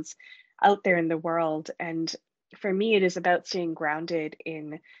putting things out there in the world. And for me, it is about staying grounded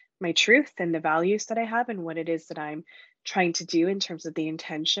in my truth and the values that I have and what it is that I'm trying to do in terms of the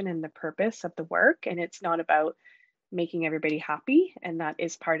intention and the purpose of the work. And it's not about making everybody happy. And that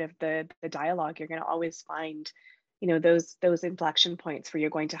is part of the dialogue. You're going to always find, those inflection points where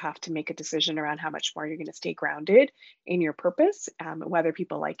you're going to have to make a decision around how much more you're going to stay grounded in your purpose, whether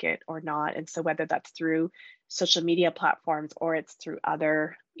people like it or not. And so whether that's through social media platforms or it's through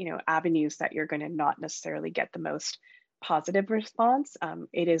other, avenues that you're going to not necessarily get the most positive response,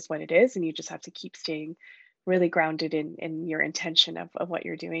 it is what it is. And you just have to keep staying really grounded in your intention of what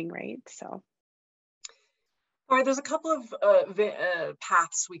you're doing, right? So. All right, there's a couple of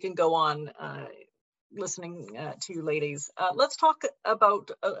paths we can go on listening to you ladies. Let's talk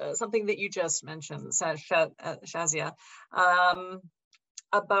about something that you just mentioned, Shazia,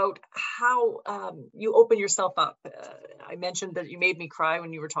 about how you open yourself up. I mentioned that you made me cry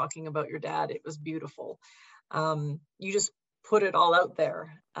when you were talking about your dad. It was beautiful. You just put it all out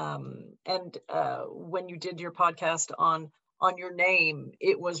there. And when you did your podcast on your name,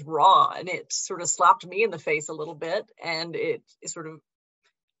 it was raw, and it sort of slapped me in the face a little bit, and it sort of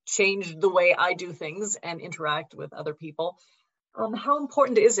changed the way I do things and interact with other people. How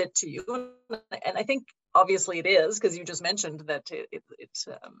important is it to you? And I think obviously it is, because you just mentioned that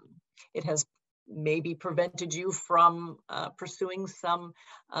it has maybe prevented you from pursuing some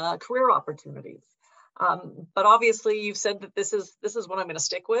career opportunities. But obviously you've said that this is what I'm going to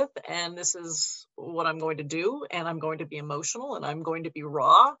stick with, and this is what I'm going to do, and I'm going to be emotional, and I'm going to be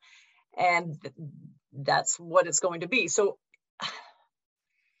raw, and that's what it's going to be. So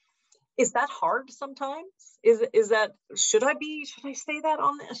Is that hard sometimes? Is that, should I say that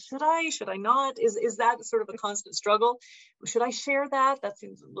on this? Should I not? Is that sort of a constant struggle? Should I share that? That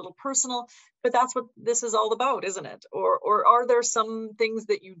seems a little personal, but that's what this is all about, isn't it? Or are there some things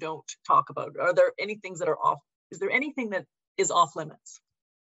that you don't talk about? Are there any things that are off? Is there anything that is off limits?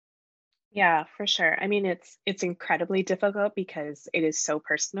 Yeah, for sure. I mean, it's incredibly difficult because it is so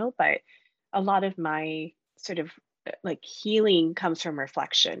personal, but a lot of my sort of like healing comes from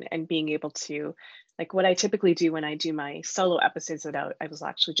reflection and being able to, like, what I typically do when I do my solo episodes without, I was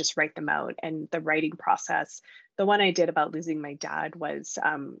actually just write them out. And the writing process, the one I did about losing my dad was,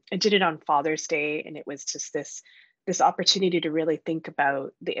 I did it on Father's Day, and it was just this opportunity to really think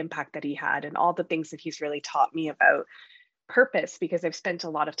about the impact that he had and all the things that he's really taught me about purpose, because I've spent a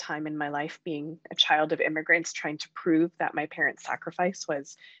lot of time in my life being a child of immigrants trying to prove that my parents' sacrifice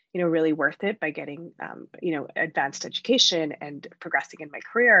was, really worth it by getting, advanced education and progressing in my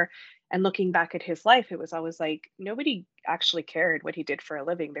career. And looking back at his life, it was always like nobody actually cared what he did for a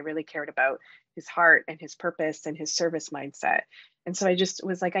living. They really cared about his heart and his purpose and his service mindset. And so I just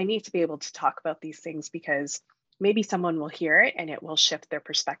was like, I need to be able to talk about these things because maybe someone will hear it and it will shift their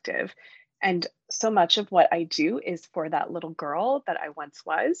perspective. And so much of what I do is for that little girl that I once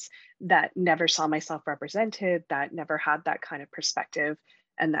was, that never saw myself represented, that never had that kind of perspective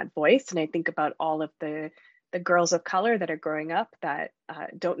and that voice. And I think about all of the girls of color that are growing up that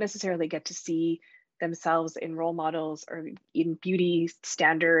don't necessarily get to see themselves in role models or in beauty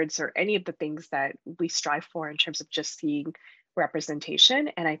standards or any of the things that we strive for in terms of just seeing representation.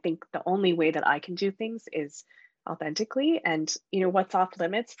 And I think the only way that I can do things is authentically. And what's off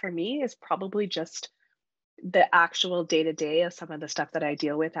limits for me is probably just the actual day-to-day of some of the stuff that I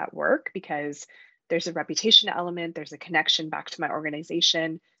deal with at work, because there's a reputation element, there's a connection back to my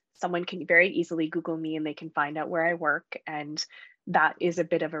organization. Someone can very easily Google me and they can find out where I work, and that is a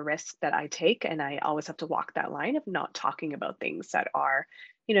bit of a risk that I take, and I always have to walk that line of not talking about things that are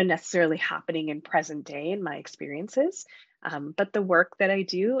necessarily happening in present day in my experiences. But the work that I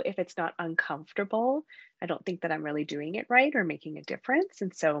do, if it's not uncomfortable, I don't think that I'm really doing it right or making a difference.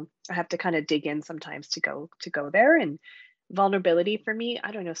 And so I have to kind of dig in sometimes to go there. And vulnerability for me,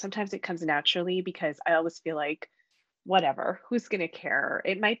 I don't know, sometimes it comes naturally because I always feel like, whatever, who's going to care?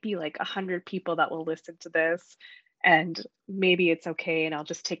 It might be like 100 people that will listen to this, and maybe it's okay. And I'll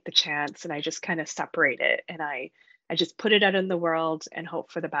just take the chance and I just kind of separate it. And I just put it out in the world and hope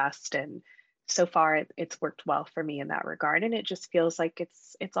for the best. And so far it's worked well for me in that regard. And it just feels like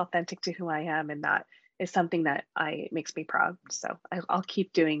it's authentic to who I am. And that is something that makes me proud. So I'll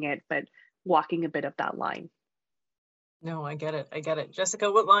keep doing it, but walking a bit of that line. No, I get it.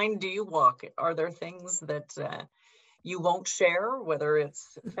 Jessica, what line do you walk? Are there things that you won't share, whether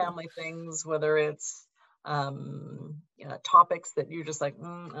it's family things, whether it's topics that you're just like,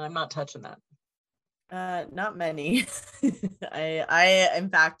 I'm not touching that? Not many. I in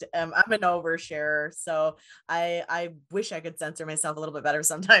fact, I'm an oversharer, so I wish I could censor myself a little bit better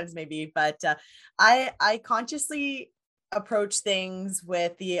sometimes, maybe. But I consciously approach things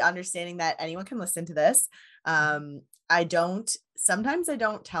with the understanding that anyone can listen to this. Sometimes I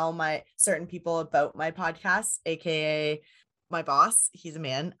don't tell my certain people about my podcast, aka my boss. He's a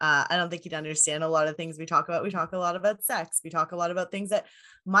man. I don't think he'd understand a lot of things we talk about. We talk a lot about sex. We talk a lot about things that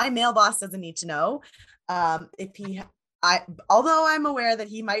my male boss doesn't need to know. Although I'm aware that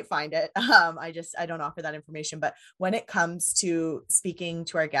he might find it, I don't offer that information. But when it comes to speaking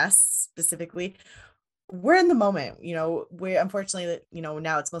to our guests specifically, we're in the moment. We unfortunately,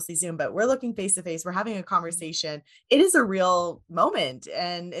 now it's mostly Zoom, but we're looking face to face. We're having a conversation. It is a real moment,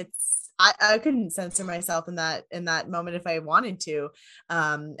 and I couldn't censor myself in that moment if I wanted to.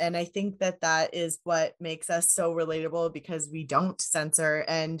 And I think that is what makes us so relatable, because we don't censor.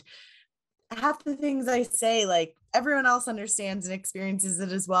 And half the things I say, like, everyone else understands and experiences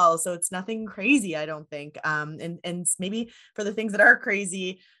it as well. So it's nothing crazy, I don't think. And maybe for the things that are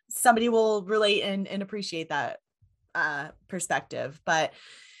crazy, somebody will relate and appreciate that perspective. But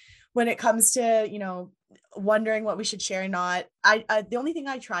when it comes to, wondering what we should share or not, the only thing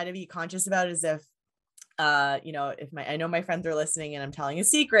I try to be conscious about is if if I know my friends are listening and I'm telling a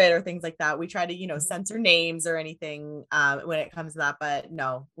secret or things like that, we try to, censor names or anything when it comes to that. But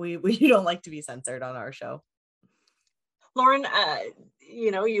no, we don't like to be censored on our show. Lauren,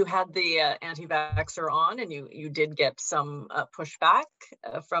 you had the anti-vaxxer on, and you did get some pushback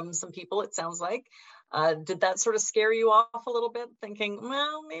from some people, it sounds like. Did that sort of scare you off a little bit, thinking,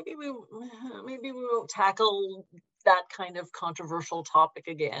 well, maybe we won't tackle that kind of controversial topic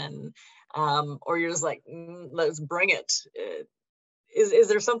again, or you're just like, let's bring it? Is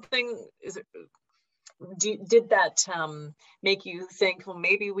there something? did that make you think, well,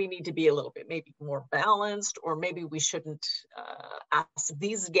 maybe we need to be a little bit maybe more balanced, or maybe we shouldn't ask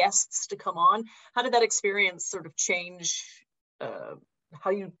these guests to come on? How did that experience sort of change how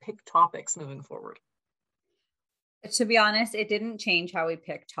you pick topics moving forward? To be honest, it didn't change how we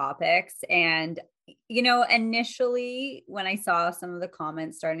pick topics. And, initially when I saw some of the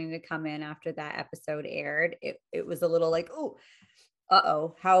comments starting to come in after that episode aired, it was a little like, oh,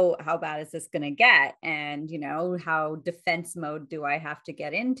 how bad is this going to get? And, how defense mode do I have to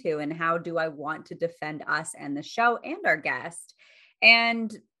get into? And how do I want to defend us and the show and our guest?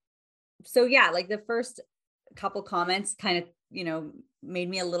 And so, yeah, like the first couple comments kind of, made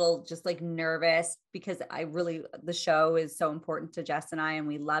me a little just like nervous, because the show is so important to Jess and I, and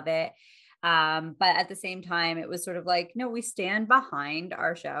we love it. But at the same time, it was sort of like, no, we stand behind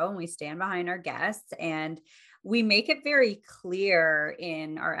our show and we stand behind our guests, and we make it very clear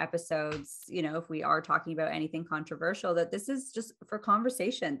in our episodes, if we are talking about anything controversial, that this is just for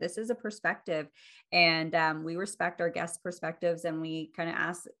conversation. This is a perspective, and we respect our guests' perspectives, and we kind of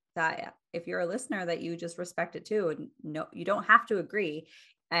ask that if you're a listener, that you just respect it too. And no, you don't have to agree.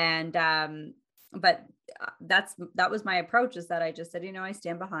 And, but that was my approach, is that I just said, I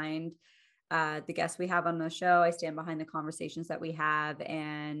stand behind the guests we have on the show. I stand behind the conversations that we have,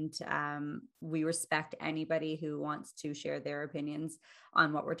 and we respect anybody who wants to share their opinions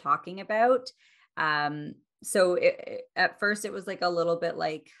on what we're talking about. So at first it was like a little bit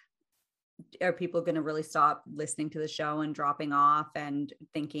like, are people going to really stop listening to the show and dropping off and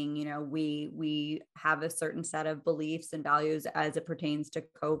thinking, we have a certain set of beliefs and values as it pertains to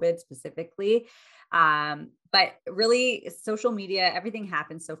COVID specifically. But really, social media, everything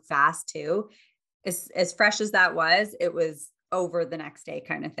happened so fast too. As fresh as that was, it was over the next day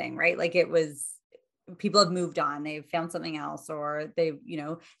kind of thing, right? Like people have moved on, they've found something else, or they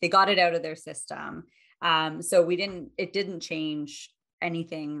got it out of their system. So it didn't change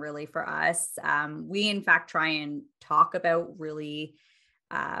anything really for us. We in fact try and talk about really,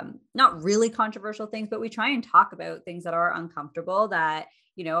 not really controversial things, but we try and talk about things that are uncomfortable, that,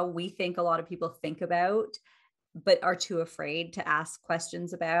 we think a lot of people think about, but are too afraid to ask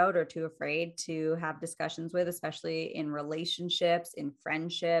questions about, or too afraid to have discussions with, especially in relationships, in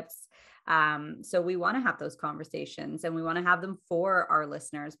friendships. So we want to have those conversations, and we want to have them for our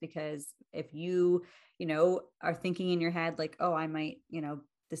listeners, because if you are thinking in your head, like, oh, I might,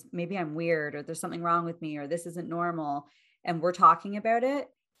 this, maybe I'm weird, or there's something wrong with me, or this isn't normal, and we're talking about it,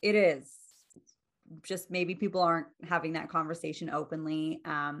 it is just, maybe people aren't having that conversation openly.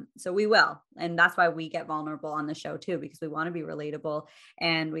 So we will. And that's why we get vulnerable on the show too, because we want to be relatable.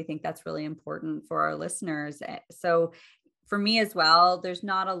 And we think that's really important for our listeners. So for me as well, there's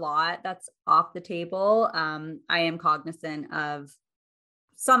not a lot that's off the table. I am cognizant of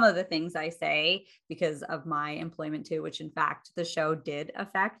some of the things I say because of my employment too, which in fact, the show did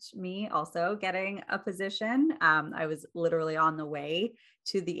affect me also getting a position. I was literally on the way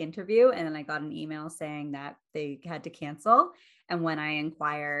to the interview, and then I got an email saying that they had to cancel. And when I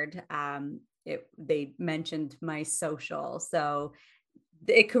inquired, they mentioned my social. So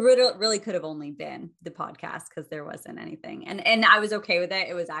it really could have only been the podcast, because there wasn't anything. And I was okay with it.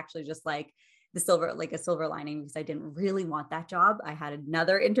 It was actually just like a silver lining, because I didn't really want that job. I had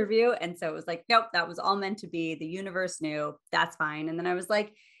another interview. And so it was like, nope, that was all meant to be. The universe knew, that's fine. And then I was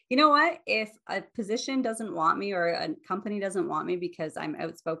like, you know what, if a position doesn't want me, or a company doesn't want me because I'm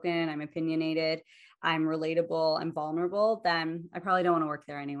outspoken, I'm opinionated, I'm relatable, I'm vulnerable, then I probably don't want to work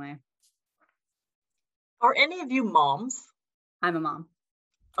there anyway. Are any of you moms? I'm a mom.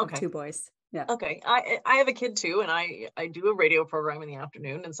 Okay. 2 boys. Yeah. Okay. I have a kid too, and I do a radio program in the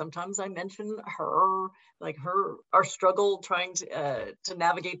afternoon, and sometimes I mention our struggle trying to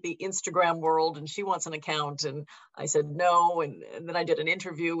navigate the Instagram world, and she wants an account, and I said no, and then I did an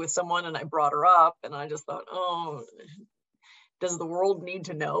interview with someone, and I brought her up, and I just thought, oh, does the world need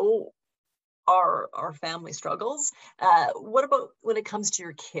to know our family struggles? What about when it comes to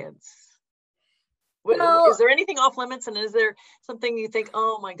your kids? Well, is there anything off limits, and is there something you think,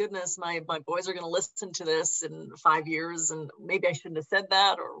 oh my goodness, my boys are going to listen to this in 5 years, and maybe I shouldn't have said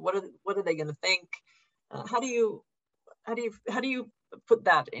that, or what are they going to think? How do you put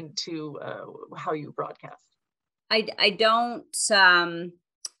that into how you broadcast? I don't.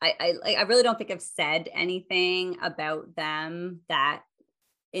 I really don't think I've said anything about them that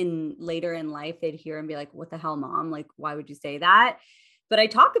later in life they'd hear and be like, "What the hell, mom? Like, why would you say that?" But I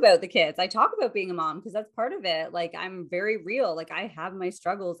talk about the kids. I talk about being a mom, because that's part of it. Like, I'm very real. Like, I have my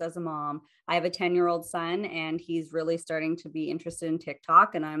struggles as a mom. I have a 10-year-old son, and he's really starting to be interested in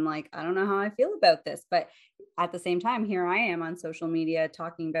TikTok. And I'm like, I don't know how I feel about this. But at the same time, here I am on social media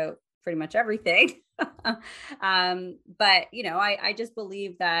talking about pretty much everything. But you know, I just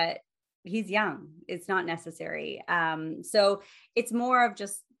believe that he's young. It's not necessary. So it's more of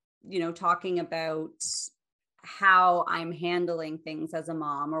just, you know, talking about how I'm handling things as a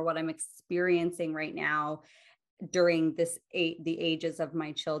mom or what I'm experiencing right now during the ages of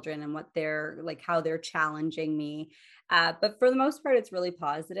my children and what they're like, how they're challenging me. But for the most part, it's really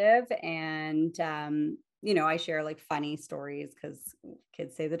positive. And, you know, I share like funny stories because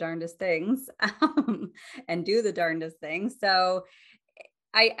kids say the darndest things and do the darndest things. So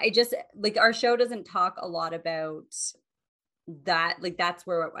I just like, our show doesn't talk a lot about that. Like, that's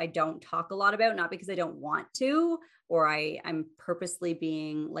where I don't talk a lot about, not because I don't want to, or I'm purposely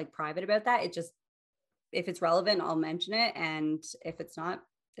being like private about that. It just, if it's relevant, I'll mention it. And if it's not,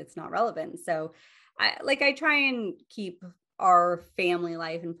 it's not relevant. So I try and keep our family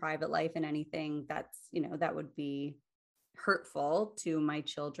life and private life and anything that's, you know, that would be hurtful to my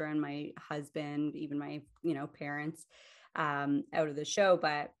children, my husband, even my, you know, parents, out of the show.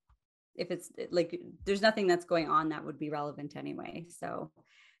 But if it's like, there's nothing that's going on that would be relevant anyway. So,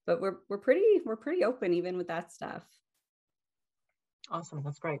 but we're pretty open even with that stuff. Awesome.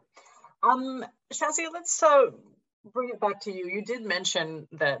 That's great. Shazia, let's bring it back to you. You did mention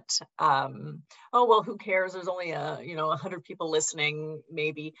that, oh, well, who cares? There's only 100 people listening,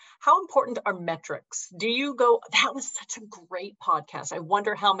 maybe. How important are metrics? Do you go, that was such a great podcast. I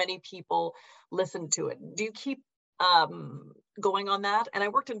wonder how many people listened to it. Do you keep going on that? And I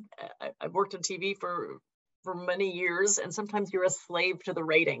worked in TV for many years, and sometimes you're a slave to the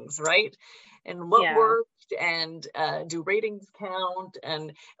ratings, right? And what worked, and do ratings count?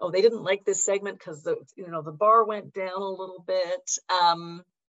 And oh, they didn't like this segment because the bar went down a little bit.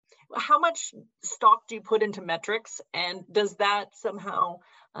 How much stock do you put into metrics, and does that somehow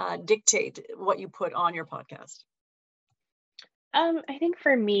dictate what you put on your podcast? I think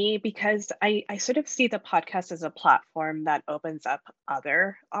for me, because I sort of see the podcast as a platform that opens up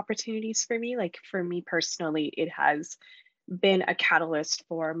other opportunities for me. Like for me personally, it has been a catalyst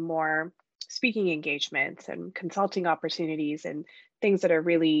for more speaking engagements and consulting opportunities and things that are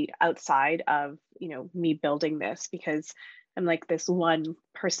really outside of, you know, me building this, because I'm like this one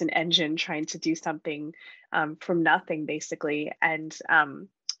person engine trying to do something from nothing, basically. And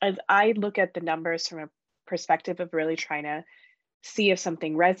as I look at the numbers from a perspective of really trying to see if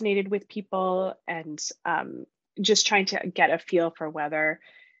something resonated with people, and just trying to get a feel for whether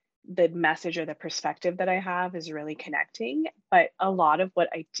the message or the perspective that I have is really connecting. But a lot of what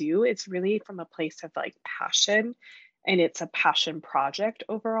I do is really from a place of like passion, and it's a passion project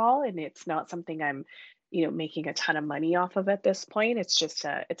overall, and it's not something I'm, you know, making a ton of money off of at this point. It's just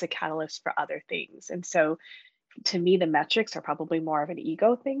it's a catalyst for other things. And so to me, the metrics are probably more of an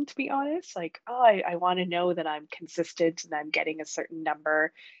ego thing, to be honest. Like, oh, I want to know that I'm consistent and I'm getting a certain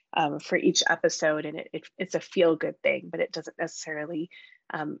number for each episode. And it's a feel good thing, but it doesn't necessarily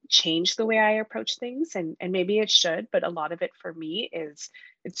change the way I approach things. And maybe it should, but a lot of it for me is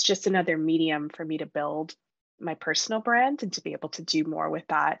it's just another medium for me to build my personal brand and to be able to do more with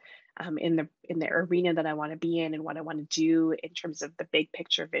that in the arena that I want to be in and what I want to do in terms of the big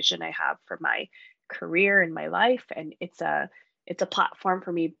picture vision I have for my career and my life. And it's a platform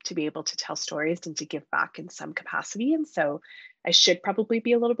for me to be able to tell stories and to give back in some capacity. And so I should probably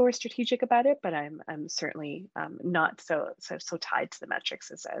be a little more strategic about it, but I'm certainly not so tied to the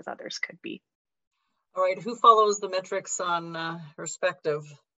metrics as others could be. All right, who follows the metrics on Perspective?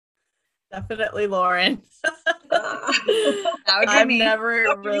 Definitely Lauren. I've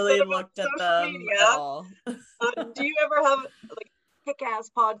never really looked at them at all. Do you ever have like kick-ass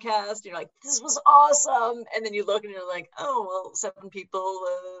podcast, you're like, this was awesome, and then you look and you're like, oh well, 7 people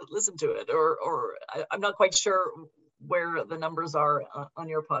listen to it, or I'm not quite sure where the numbers are on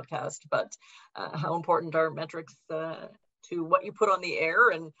your podcast, but how important are metrics to what you put on the air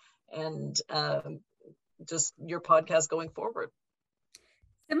and just your podcast going forward?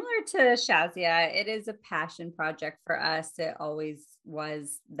 Similar to Shazia, it is a passion project for us. It always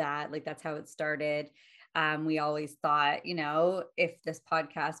was that, like, that's how it started. We always thought, you know, if this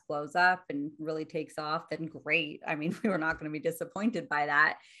podcast blows up and really takes off, then great. I mean, we were not going to be disappointed by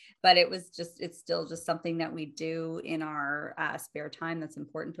that, but it's still just something that we do in our spare time that's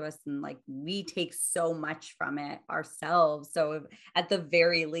important to us. And like, we take so much from it ourselves. So at the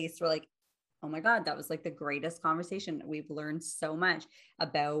very least, we're like, oh my God, that was like the greatest conversation. We've learned so much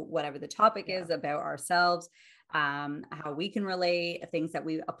about whatever the topic is, about ourselves, how we can relate, things that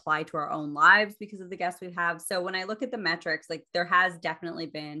we apply to our own lives because of the guests we have. So when I look at the metrics, like there has definitely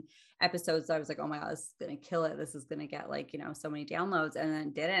been episodes that I was like, oh my God, this is going to kill it. This is going to get like, you know, so many downloads, and then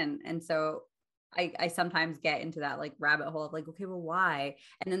it didn't. And so I sometimes get into that like rabbit hole of like, okay, well, why?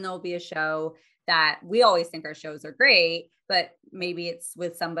 And then there'll be a show that we always think our shows are great, but maybe it's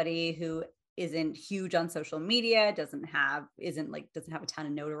with somebody who isn't huge on social media, doesn't have a ton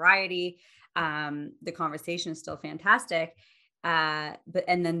of notoriety. The conversation is still fantastic. But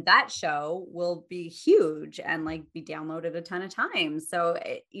and then that show will be huge and like be downloaded a ton of times. So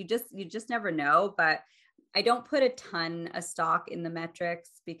you just never know. But I don't put a ton of stock in the metrics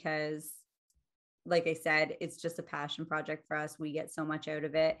because, like I said, it's just a passion project for us. We get so much out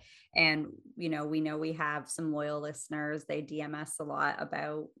of it. And, we know we have some loyal listeners. They DM us a lot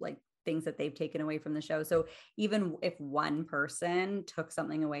about like things that they've taken away from the show. So even if one person took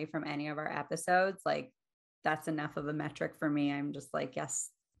something away from any of our episodes, like that's enough of a metric for me. I'm just like, yes.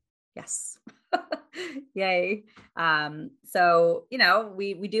 Yay. So,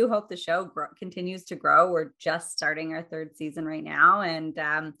 we do hope the show continues to grow. We're just starting our third season right now. And,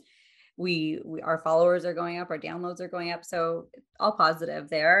 our followers are going up, our downloads are going up. So all positive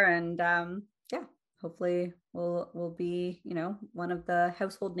there. And, hopefully we'll be, one of the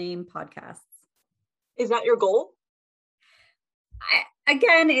household name podcasts. Is that your goal?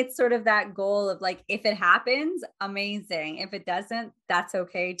 Again, it's sort of that goal of like, if it happens, amazing. If it doesn't, that's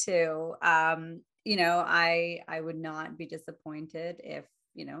okay too. I would not be disappointed if,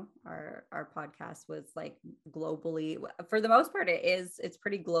 our podcast was like globally, for the most part, it's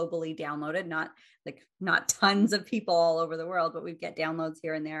pretty globally downloaded, not tons of people all over the world, but we get downloads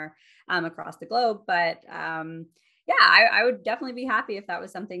here and there across the globe. But I would definitely be happy if that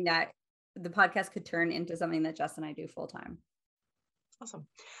was something that the podcast could turn into something that Jess and I do full time. Awesome.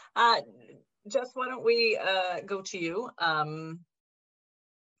 Jess, why don't we go to you?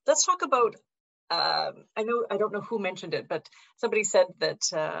 Let's talk about, I don't know who mentioned it, but somebody said that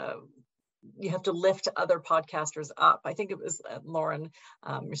you have to lift other podcasters up. I think it was Lauren.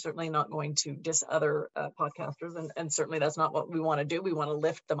 You're certainly not going to diss other podcasters, and certainly that's not what we want to do. We want to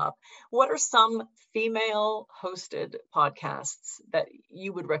lift them up. What are some female hosted podcasts that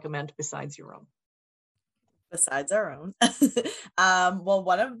you would recommend besides your own? Besides our own. Well,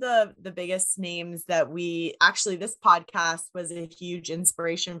 one of the biggest names that this podcast was a huge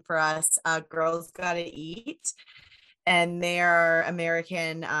inspiration for us, Girls Gotta Eat, and they're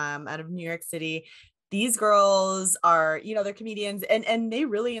American, out of New York City. These girls are, they're comedians, and they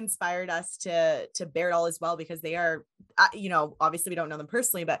really inspired us to bear it all as well, because they are, obviously we don't know them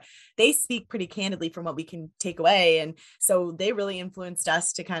personally, but they speak pretty candidly from what we can take away. And so they really influenced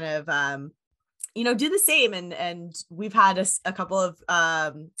us to kind of, do the same. And we've had a couple of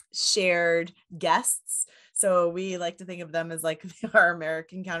shared guests. So we like to think of them as like our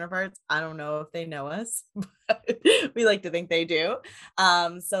American counterparts. I don't know if they know us, but we like to think they do.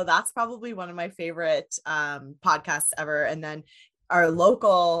 So that's probably one of my favorite podcasts ever. And then our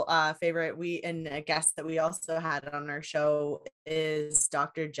local favorite, and a guest that we also had on our show is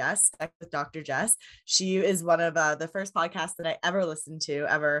Dr. Jess, with Dr. Jess. She is one of the first podcasts that I ever listened to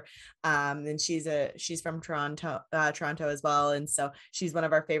ever. And she's from Toronto as well. And so she's one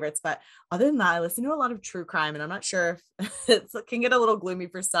of our favorites. But other than that, I listen to a lot of true crime, and I'm not sure if it can get a little gloomy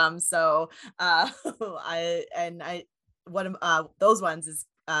for some. So one of those ones is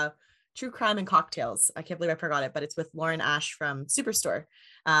True Crime and Cocktails. I can't believe I forgot it, but it's with Lauren Ash from Superstore,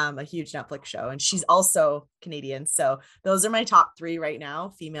 a huge Netflix show, and she's also Canadian. So those are my top 3 right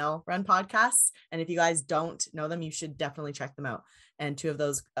now, female run podcasts. And if you guys don't know them, you should definitely check them out. And 2 of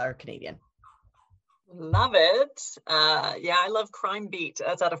those are Canadian. Love it. I love Crime Beat.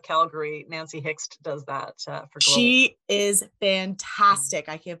 That's out of Calgary. Nancy Hixt does that for Global. She is fantastic.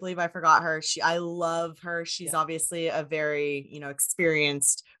 I can't believe I forgot her. I love her. She's obviously a very,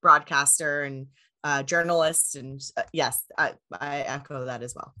 experienced broadcaster and journalist. And yes, I echo that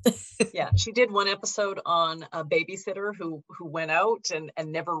as well. Yeah, she did one episode on a babysitter who went out and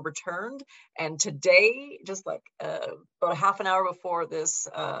never returned. And today, just like about a half an hour before this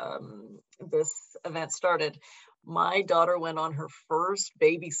event started, my daughter went on her first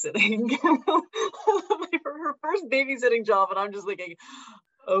babysitting, her first babysitting job, and I'm just thinking,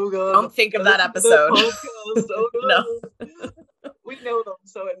 oh god, don't think of that episode. Oh no. We know them,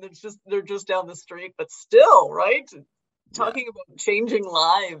 so and they're just down the street, but still, right? Talking about changing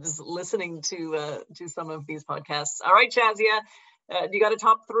lives, listening to some of these podcasts. All right, Shazia, do you got a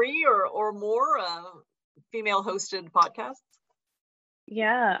top 3 or more female hosted podcasts?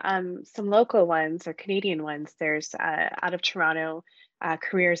 Yeah, some local ones or Canadian ones. There's out of Toronto,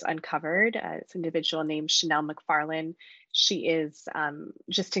 Careers Uncovered. It's an individual named Chanel McFarlane. She is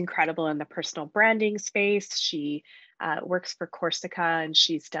just incredible in the personal branding space. She works for Corsica, and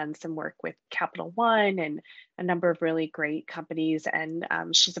she's done some work with Capital One and a number of really great companies. And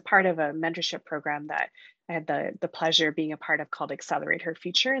she's a part of a mentorship program that I had the pleasure of being a part of called Accelerate Her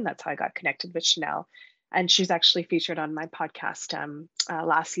Future. And that's how I got connected with Chanel. And she's actually featured on my podcast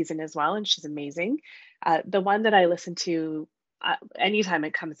last season as well. And she's amazing. The one that I listen to anytime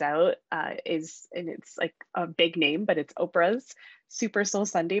it comes out is, and it's like a big name, but it's Oprah's Super Soul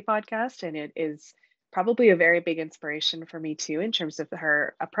Sunday podcast. And it is probably a very big inspiration for me too, in terms of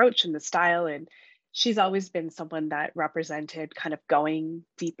her approach and the style. And she's always been someone that represented kind of going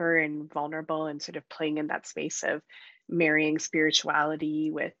deeper and vulnerable and sort of playing in that space of marrying spirituality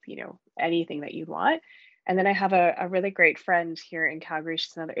with, anything that you want. And then I have a really great friend here in Calgary.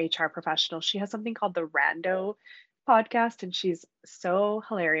 She's another HR professional. She has something called the Rando podcast, and she's so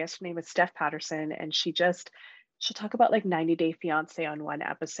hilarious. Her name is Steph Patterson, and she'll talk about like 90 Day Fiance on one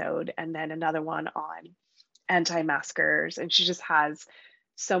episode, and then another one on anti-maskers. And she just has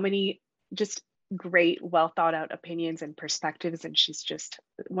so many just great, well thought out opinions and perspectives. And she's just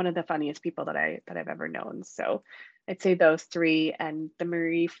one of the funniest people that I've ever known. So I'd say those three, and the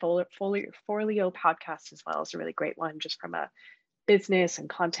Marie Forleo podcast as well is a really great one, just from a business and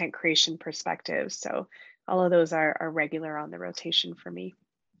content creation perspective. So all of those are regular on the rotation for me.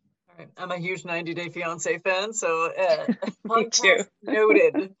 All right. I'm a huge 90 Day Fiance fan, so Me too.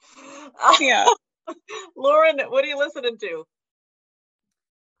 Noted. Yeah. Lauren, what are you listening to?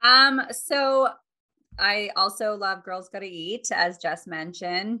 So I also love Girls Gotta Eat, as Jess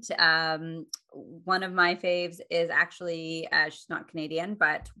mentioned. One of my faves is actually, she's not Canadian,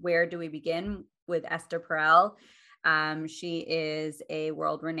 but Where Do We Begin, with Esther Perel. She is a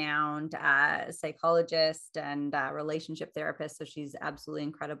world-renowned psychologist and relationship therapist, so she's absolutely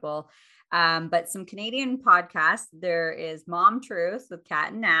incredible. But some Canadian podcasts, there is Mom Truth with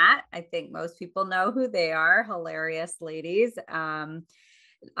Kat and Nat. I think most people know who they are. Hilarious ladies.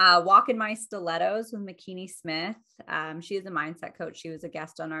 Walk in My Stilettos with McKinney Smith. She is a mindset coach. She was a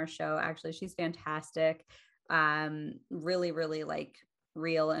guest on our show. Actually, she's fantastic. Really, really like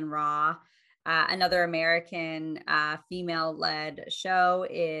real and raw. Another American female-led show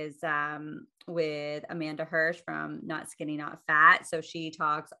is with Amanda Hirsch from Not Skinny, Not Fat. So she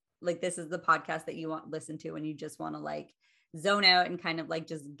talks like, this is the podcast that you want to listen to when you just want to like zone out and kind of like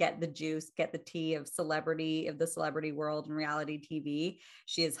just get the juice, get the tea of the celebrity world and reality TV.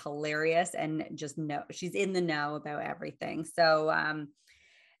 She is hilarious and she's in the know about everything. So,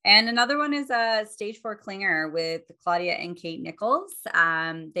 and another one is Stage 4 Clinger with Claudia and Kate Nichols.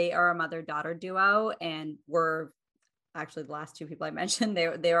 They are a mother-daughter duo, and were actually the last two people I mentioned.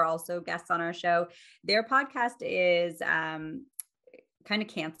 They are also guests on our show. Their podcast is kind of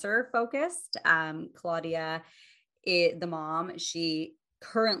cancer focused. Claudia, the mom, she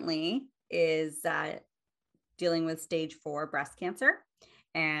currently is dealing with stage 4 breast cancer,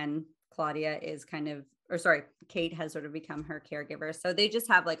 and Claudia is Kate has sort of become her caregiver. So they just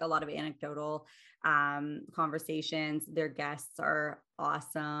have like a lot of anecdotal conversations. Their guests are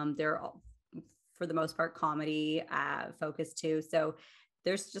awesome. They're all, for the most part, comedy focused too. So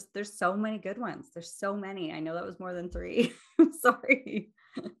there's so many good ones. There's so many. I know that was more than 3. I'm sorry.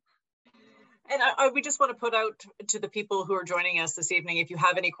 And we just want to put out to the people who are joining us this evening, if you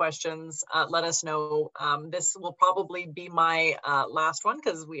have any questions, let us know. This will probably be my last one,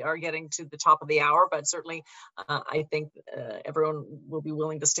 because we are getting to the top of the hour, but certainly I think everyone will be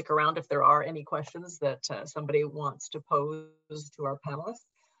willing to stick around if there are any questions that somebody wants to pose to our panelists.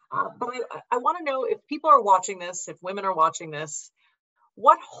 But I want to know, if people are watching this, if women are watching this,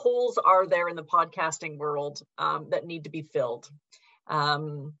 what holes are there in the podcasting world that need to be filled?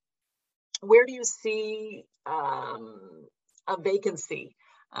 Where do you see a vacancy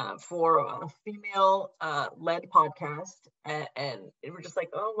for a female led podcast? And we're just like,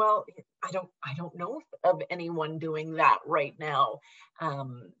 oh, well, I don't know of anyone doing that right now.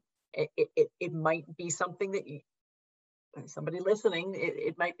 It might be something that somebody listening,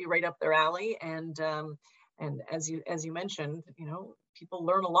 it might be right up their alley. And as you mentioned, people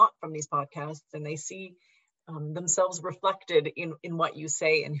learn a lot from these podcasts, and they see themselves reflected in what you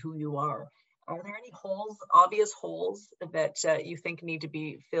say and who you are. Are there any obvious holes that you think need to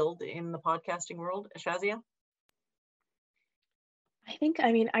be filled in the podcasting world, Shazia?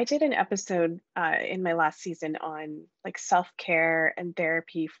 I did an episode in my last season on like self-care and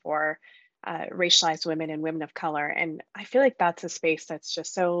therapy for racialized women and women of color. And I feel like that's a space that's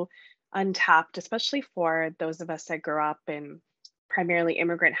just so untapped, especially for those of us that grew up in primarily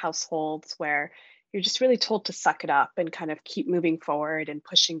immigrant households, where you're just really told to suck it up and kind of keep moving forward and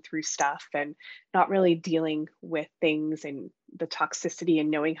pushing through stuff, and not really dealing with things and the toxicity and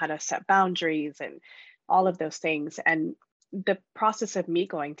knowing how to set boundaries and all of those things. And the process of me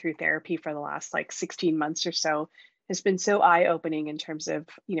going through therapy for the last like 16 months or so has been so eye-opening in terms of,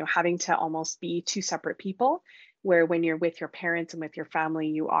 having to almost be two separate people, where when you're with your parents and with your family,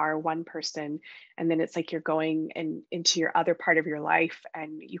 you are one person, and then it's like you're going into your other part of your life,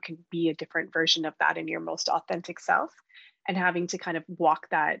 and you can be a different version of that in your most authentic self, and having to kind of walk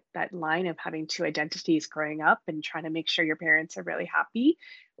that line of having two identities growing up and trying to make sure your parents are really happy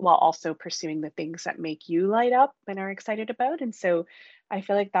while also pursuing the things that make you light up and are excited about. And so I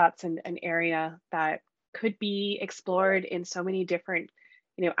feel like that's an area that could be explored in so many different,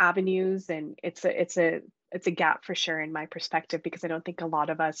 avenues. And it's a gap for sure in my perspective, because I don't think a lot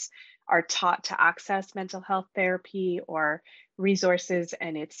of us are taught to access mental health therapy or resources,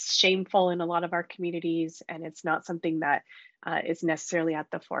 and it's shameful in a lot of our communities, and it's not something that is necessarily at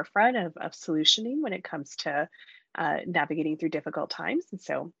the forefront of solutioning when it comes to navigating through difficult times. And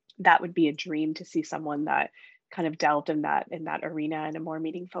so that would be a dream, to see someone that kind of delved in that arena in a more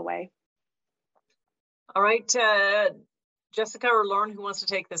meaningful way. All right, Jessica or Lauren, who wants to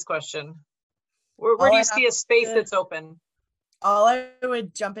take this question? Where do you see a space that's open? All I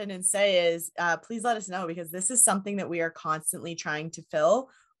would jump in and say is, please let us know, because this is something that we are constantly trying to fill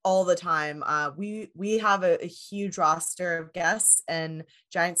all the time. We have a huge roster of guests and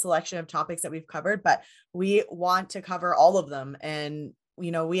giant selection of topics that we've covered, but we want to cover all of them. And,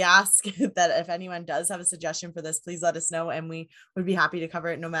 we ask that if anyone does have a suggestion for this, please let us know, and we would be happy to cover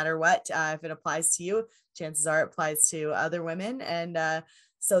it no matter what. If it applies to you, chances are it applies to other women. And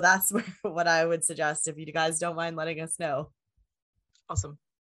so that's what I would suggest, if you guys don't mind letting us know. Awesome.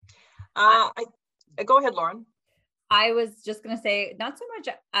 Go ahead, Lauren. I was just going to say, not so much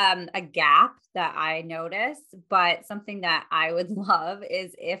a gap that I notice, but something that I would love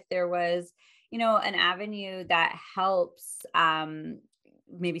is if there was, an avenue that helps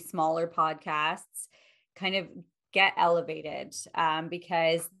maybe smaller podcasts kind of get elevated,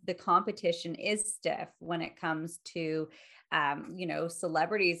 because the competition is stiff when it comes to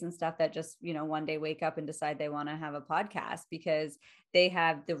celebrities and stuff that just, one day wake up and decide they want to have a podcast, because they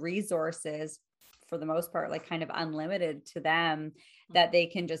have the resources, for the most part, like kind of unlimited to them, that they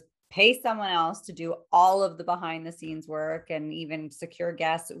can just pay someone else to do all of the behind the scenes work and even secure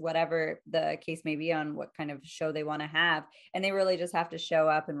guests, whatever the case may be, on what kind of show they want to have. And they really just have to show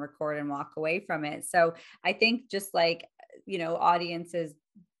up and record and walk away from it. So I think just like, audiences,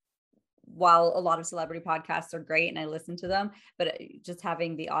 while a lot of celebrity podcasts are great and I listen to them, but just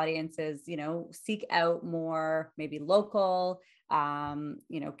having the audiences, seek out more maybe local,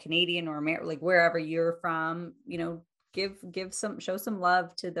 Canadian or American, like wherever you're from, show some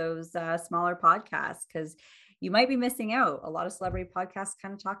love to those smaller podcasts, because you might be missing out. A lot of celebrity podcasts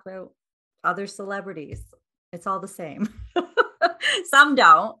kind of talk about other celebrities. It's all the same. Some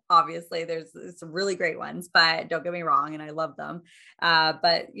don't, obviously. There's some really great ones, but don't get me wrong, and I love them.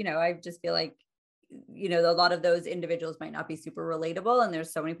 But I just feel like, a lot of those individuals might not be super relatable. And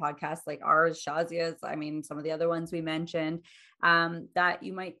there's so many podcasts like ours, Shazia's, some of the other ones we mentioned, that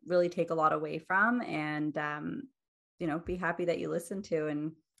you might really take a lot away from, and, be happy that you listen to,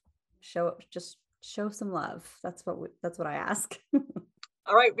 and show some love. That's what I ask.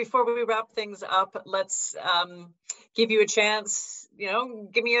 All right, before we wrap things up, let's give you a chance,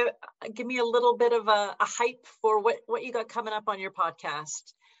 give me a little bit of a hype for what you got coming up on your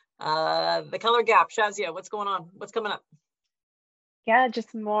podcast. The Color Gap. Shazia, what's going on? What's coming up? Yeah,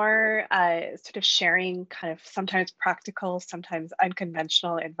 just more sort of sharing kind of sometimes practical, sometimes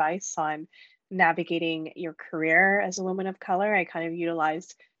unconventional advice on navigating your career as a woman of color. I kind of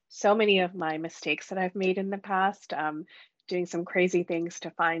utilized so many of my mistakes that I've made in the past, doing some crazy things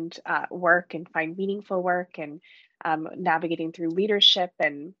to find work and find meaningful work, and navigating through leadership,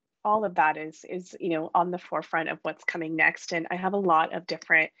 and all of that is on the forefront of what's coming next. And I have a lot of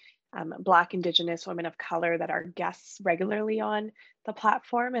different Black, Indigenous women of color that are guests regularly on the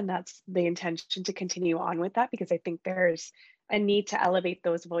platform, and that's the intention, to continue on with that, because I think there's a need to elevate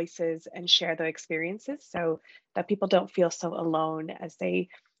those voices and share their experiences, so that people don't feel so alone, as they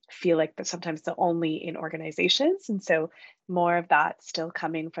feel like that sometimes they're only in organizations. And so more of that still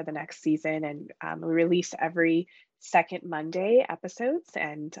coming for the next season. And we release every second Monday episodes,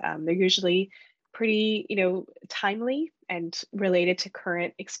 and they're usually pretty, timely and related to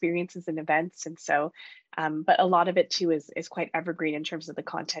current experiences and events. And so, but a lot of it too is quite evergreen in terms of the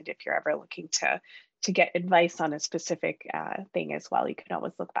content. If you're ever looking to get advice on a specific thing as well, you can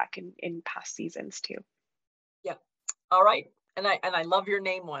always look back in past seasons too. Yeah. All right. And I love your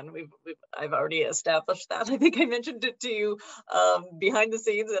name one. I've already established that. I think I mentioned it to you behind the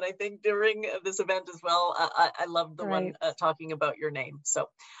scenes, and I think during this event as well. I love the one talking about your name. So,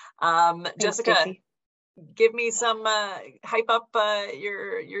 Thanks, Jessica, Stacey. give me some hype up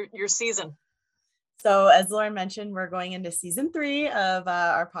your season. So as Lauren mentioned, we're going into season 3 of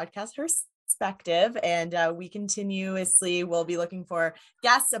our podcast, Perspective, and we continuously will be looking for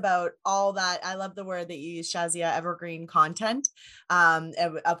guests about all that. I love the word that you use, Shazia, evergreen content.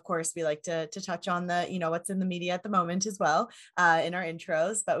 Of course, we like to touch on the, what's in the media at the moment as well in our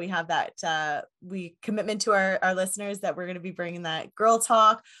intros, but we have that commitment to our listeners that we're going to be bringing that girl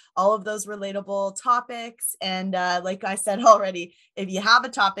talk, all of those relatable topics. And like I said already, if you have a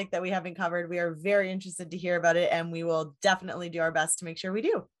topic that we haven't covered, we are very interested to hear about it, and we will definitely do our best to make sure we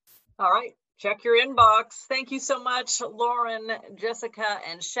do. All right. Check your inbox. Thank you so much, Lauren, Jessica,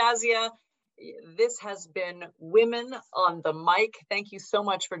 and Shazia. This has been Women on the Mic. Thank you so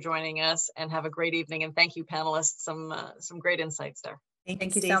much for joining us, and have a great evening. And thank you, panelists. Some great insights there.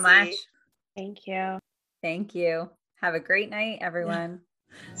 Thank you so much. Thank you. Thank you. Have a great night, everyone.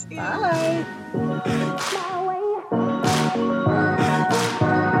 Bye.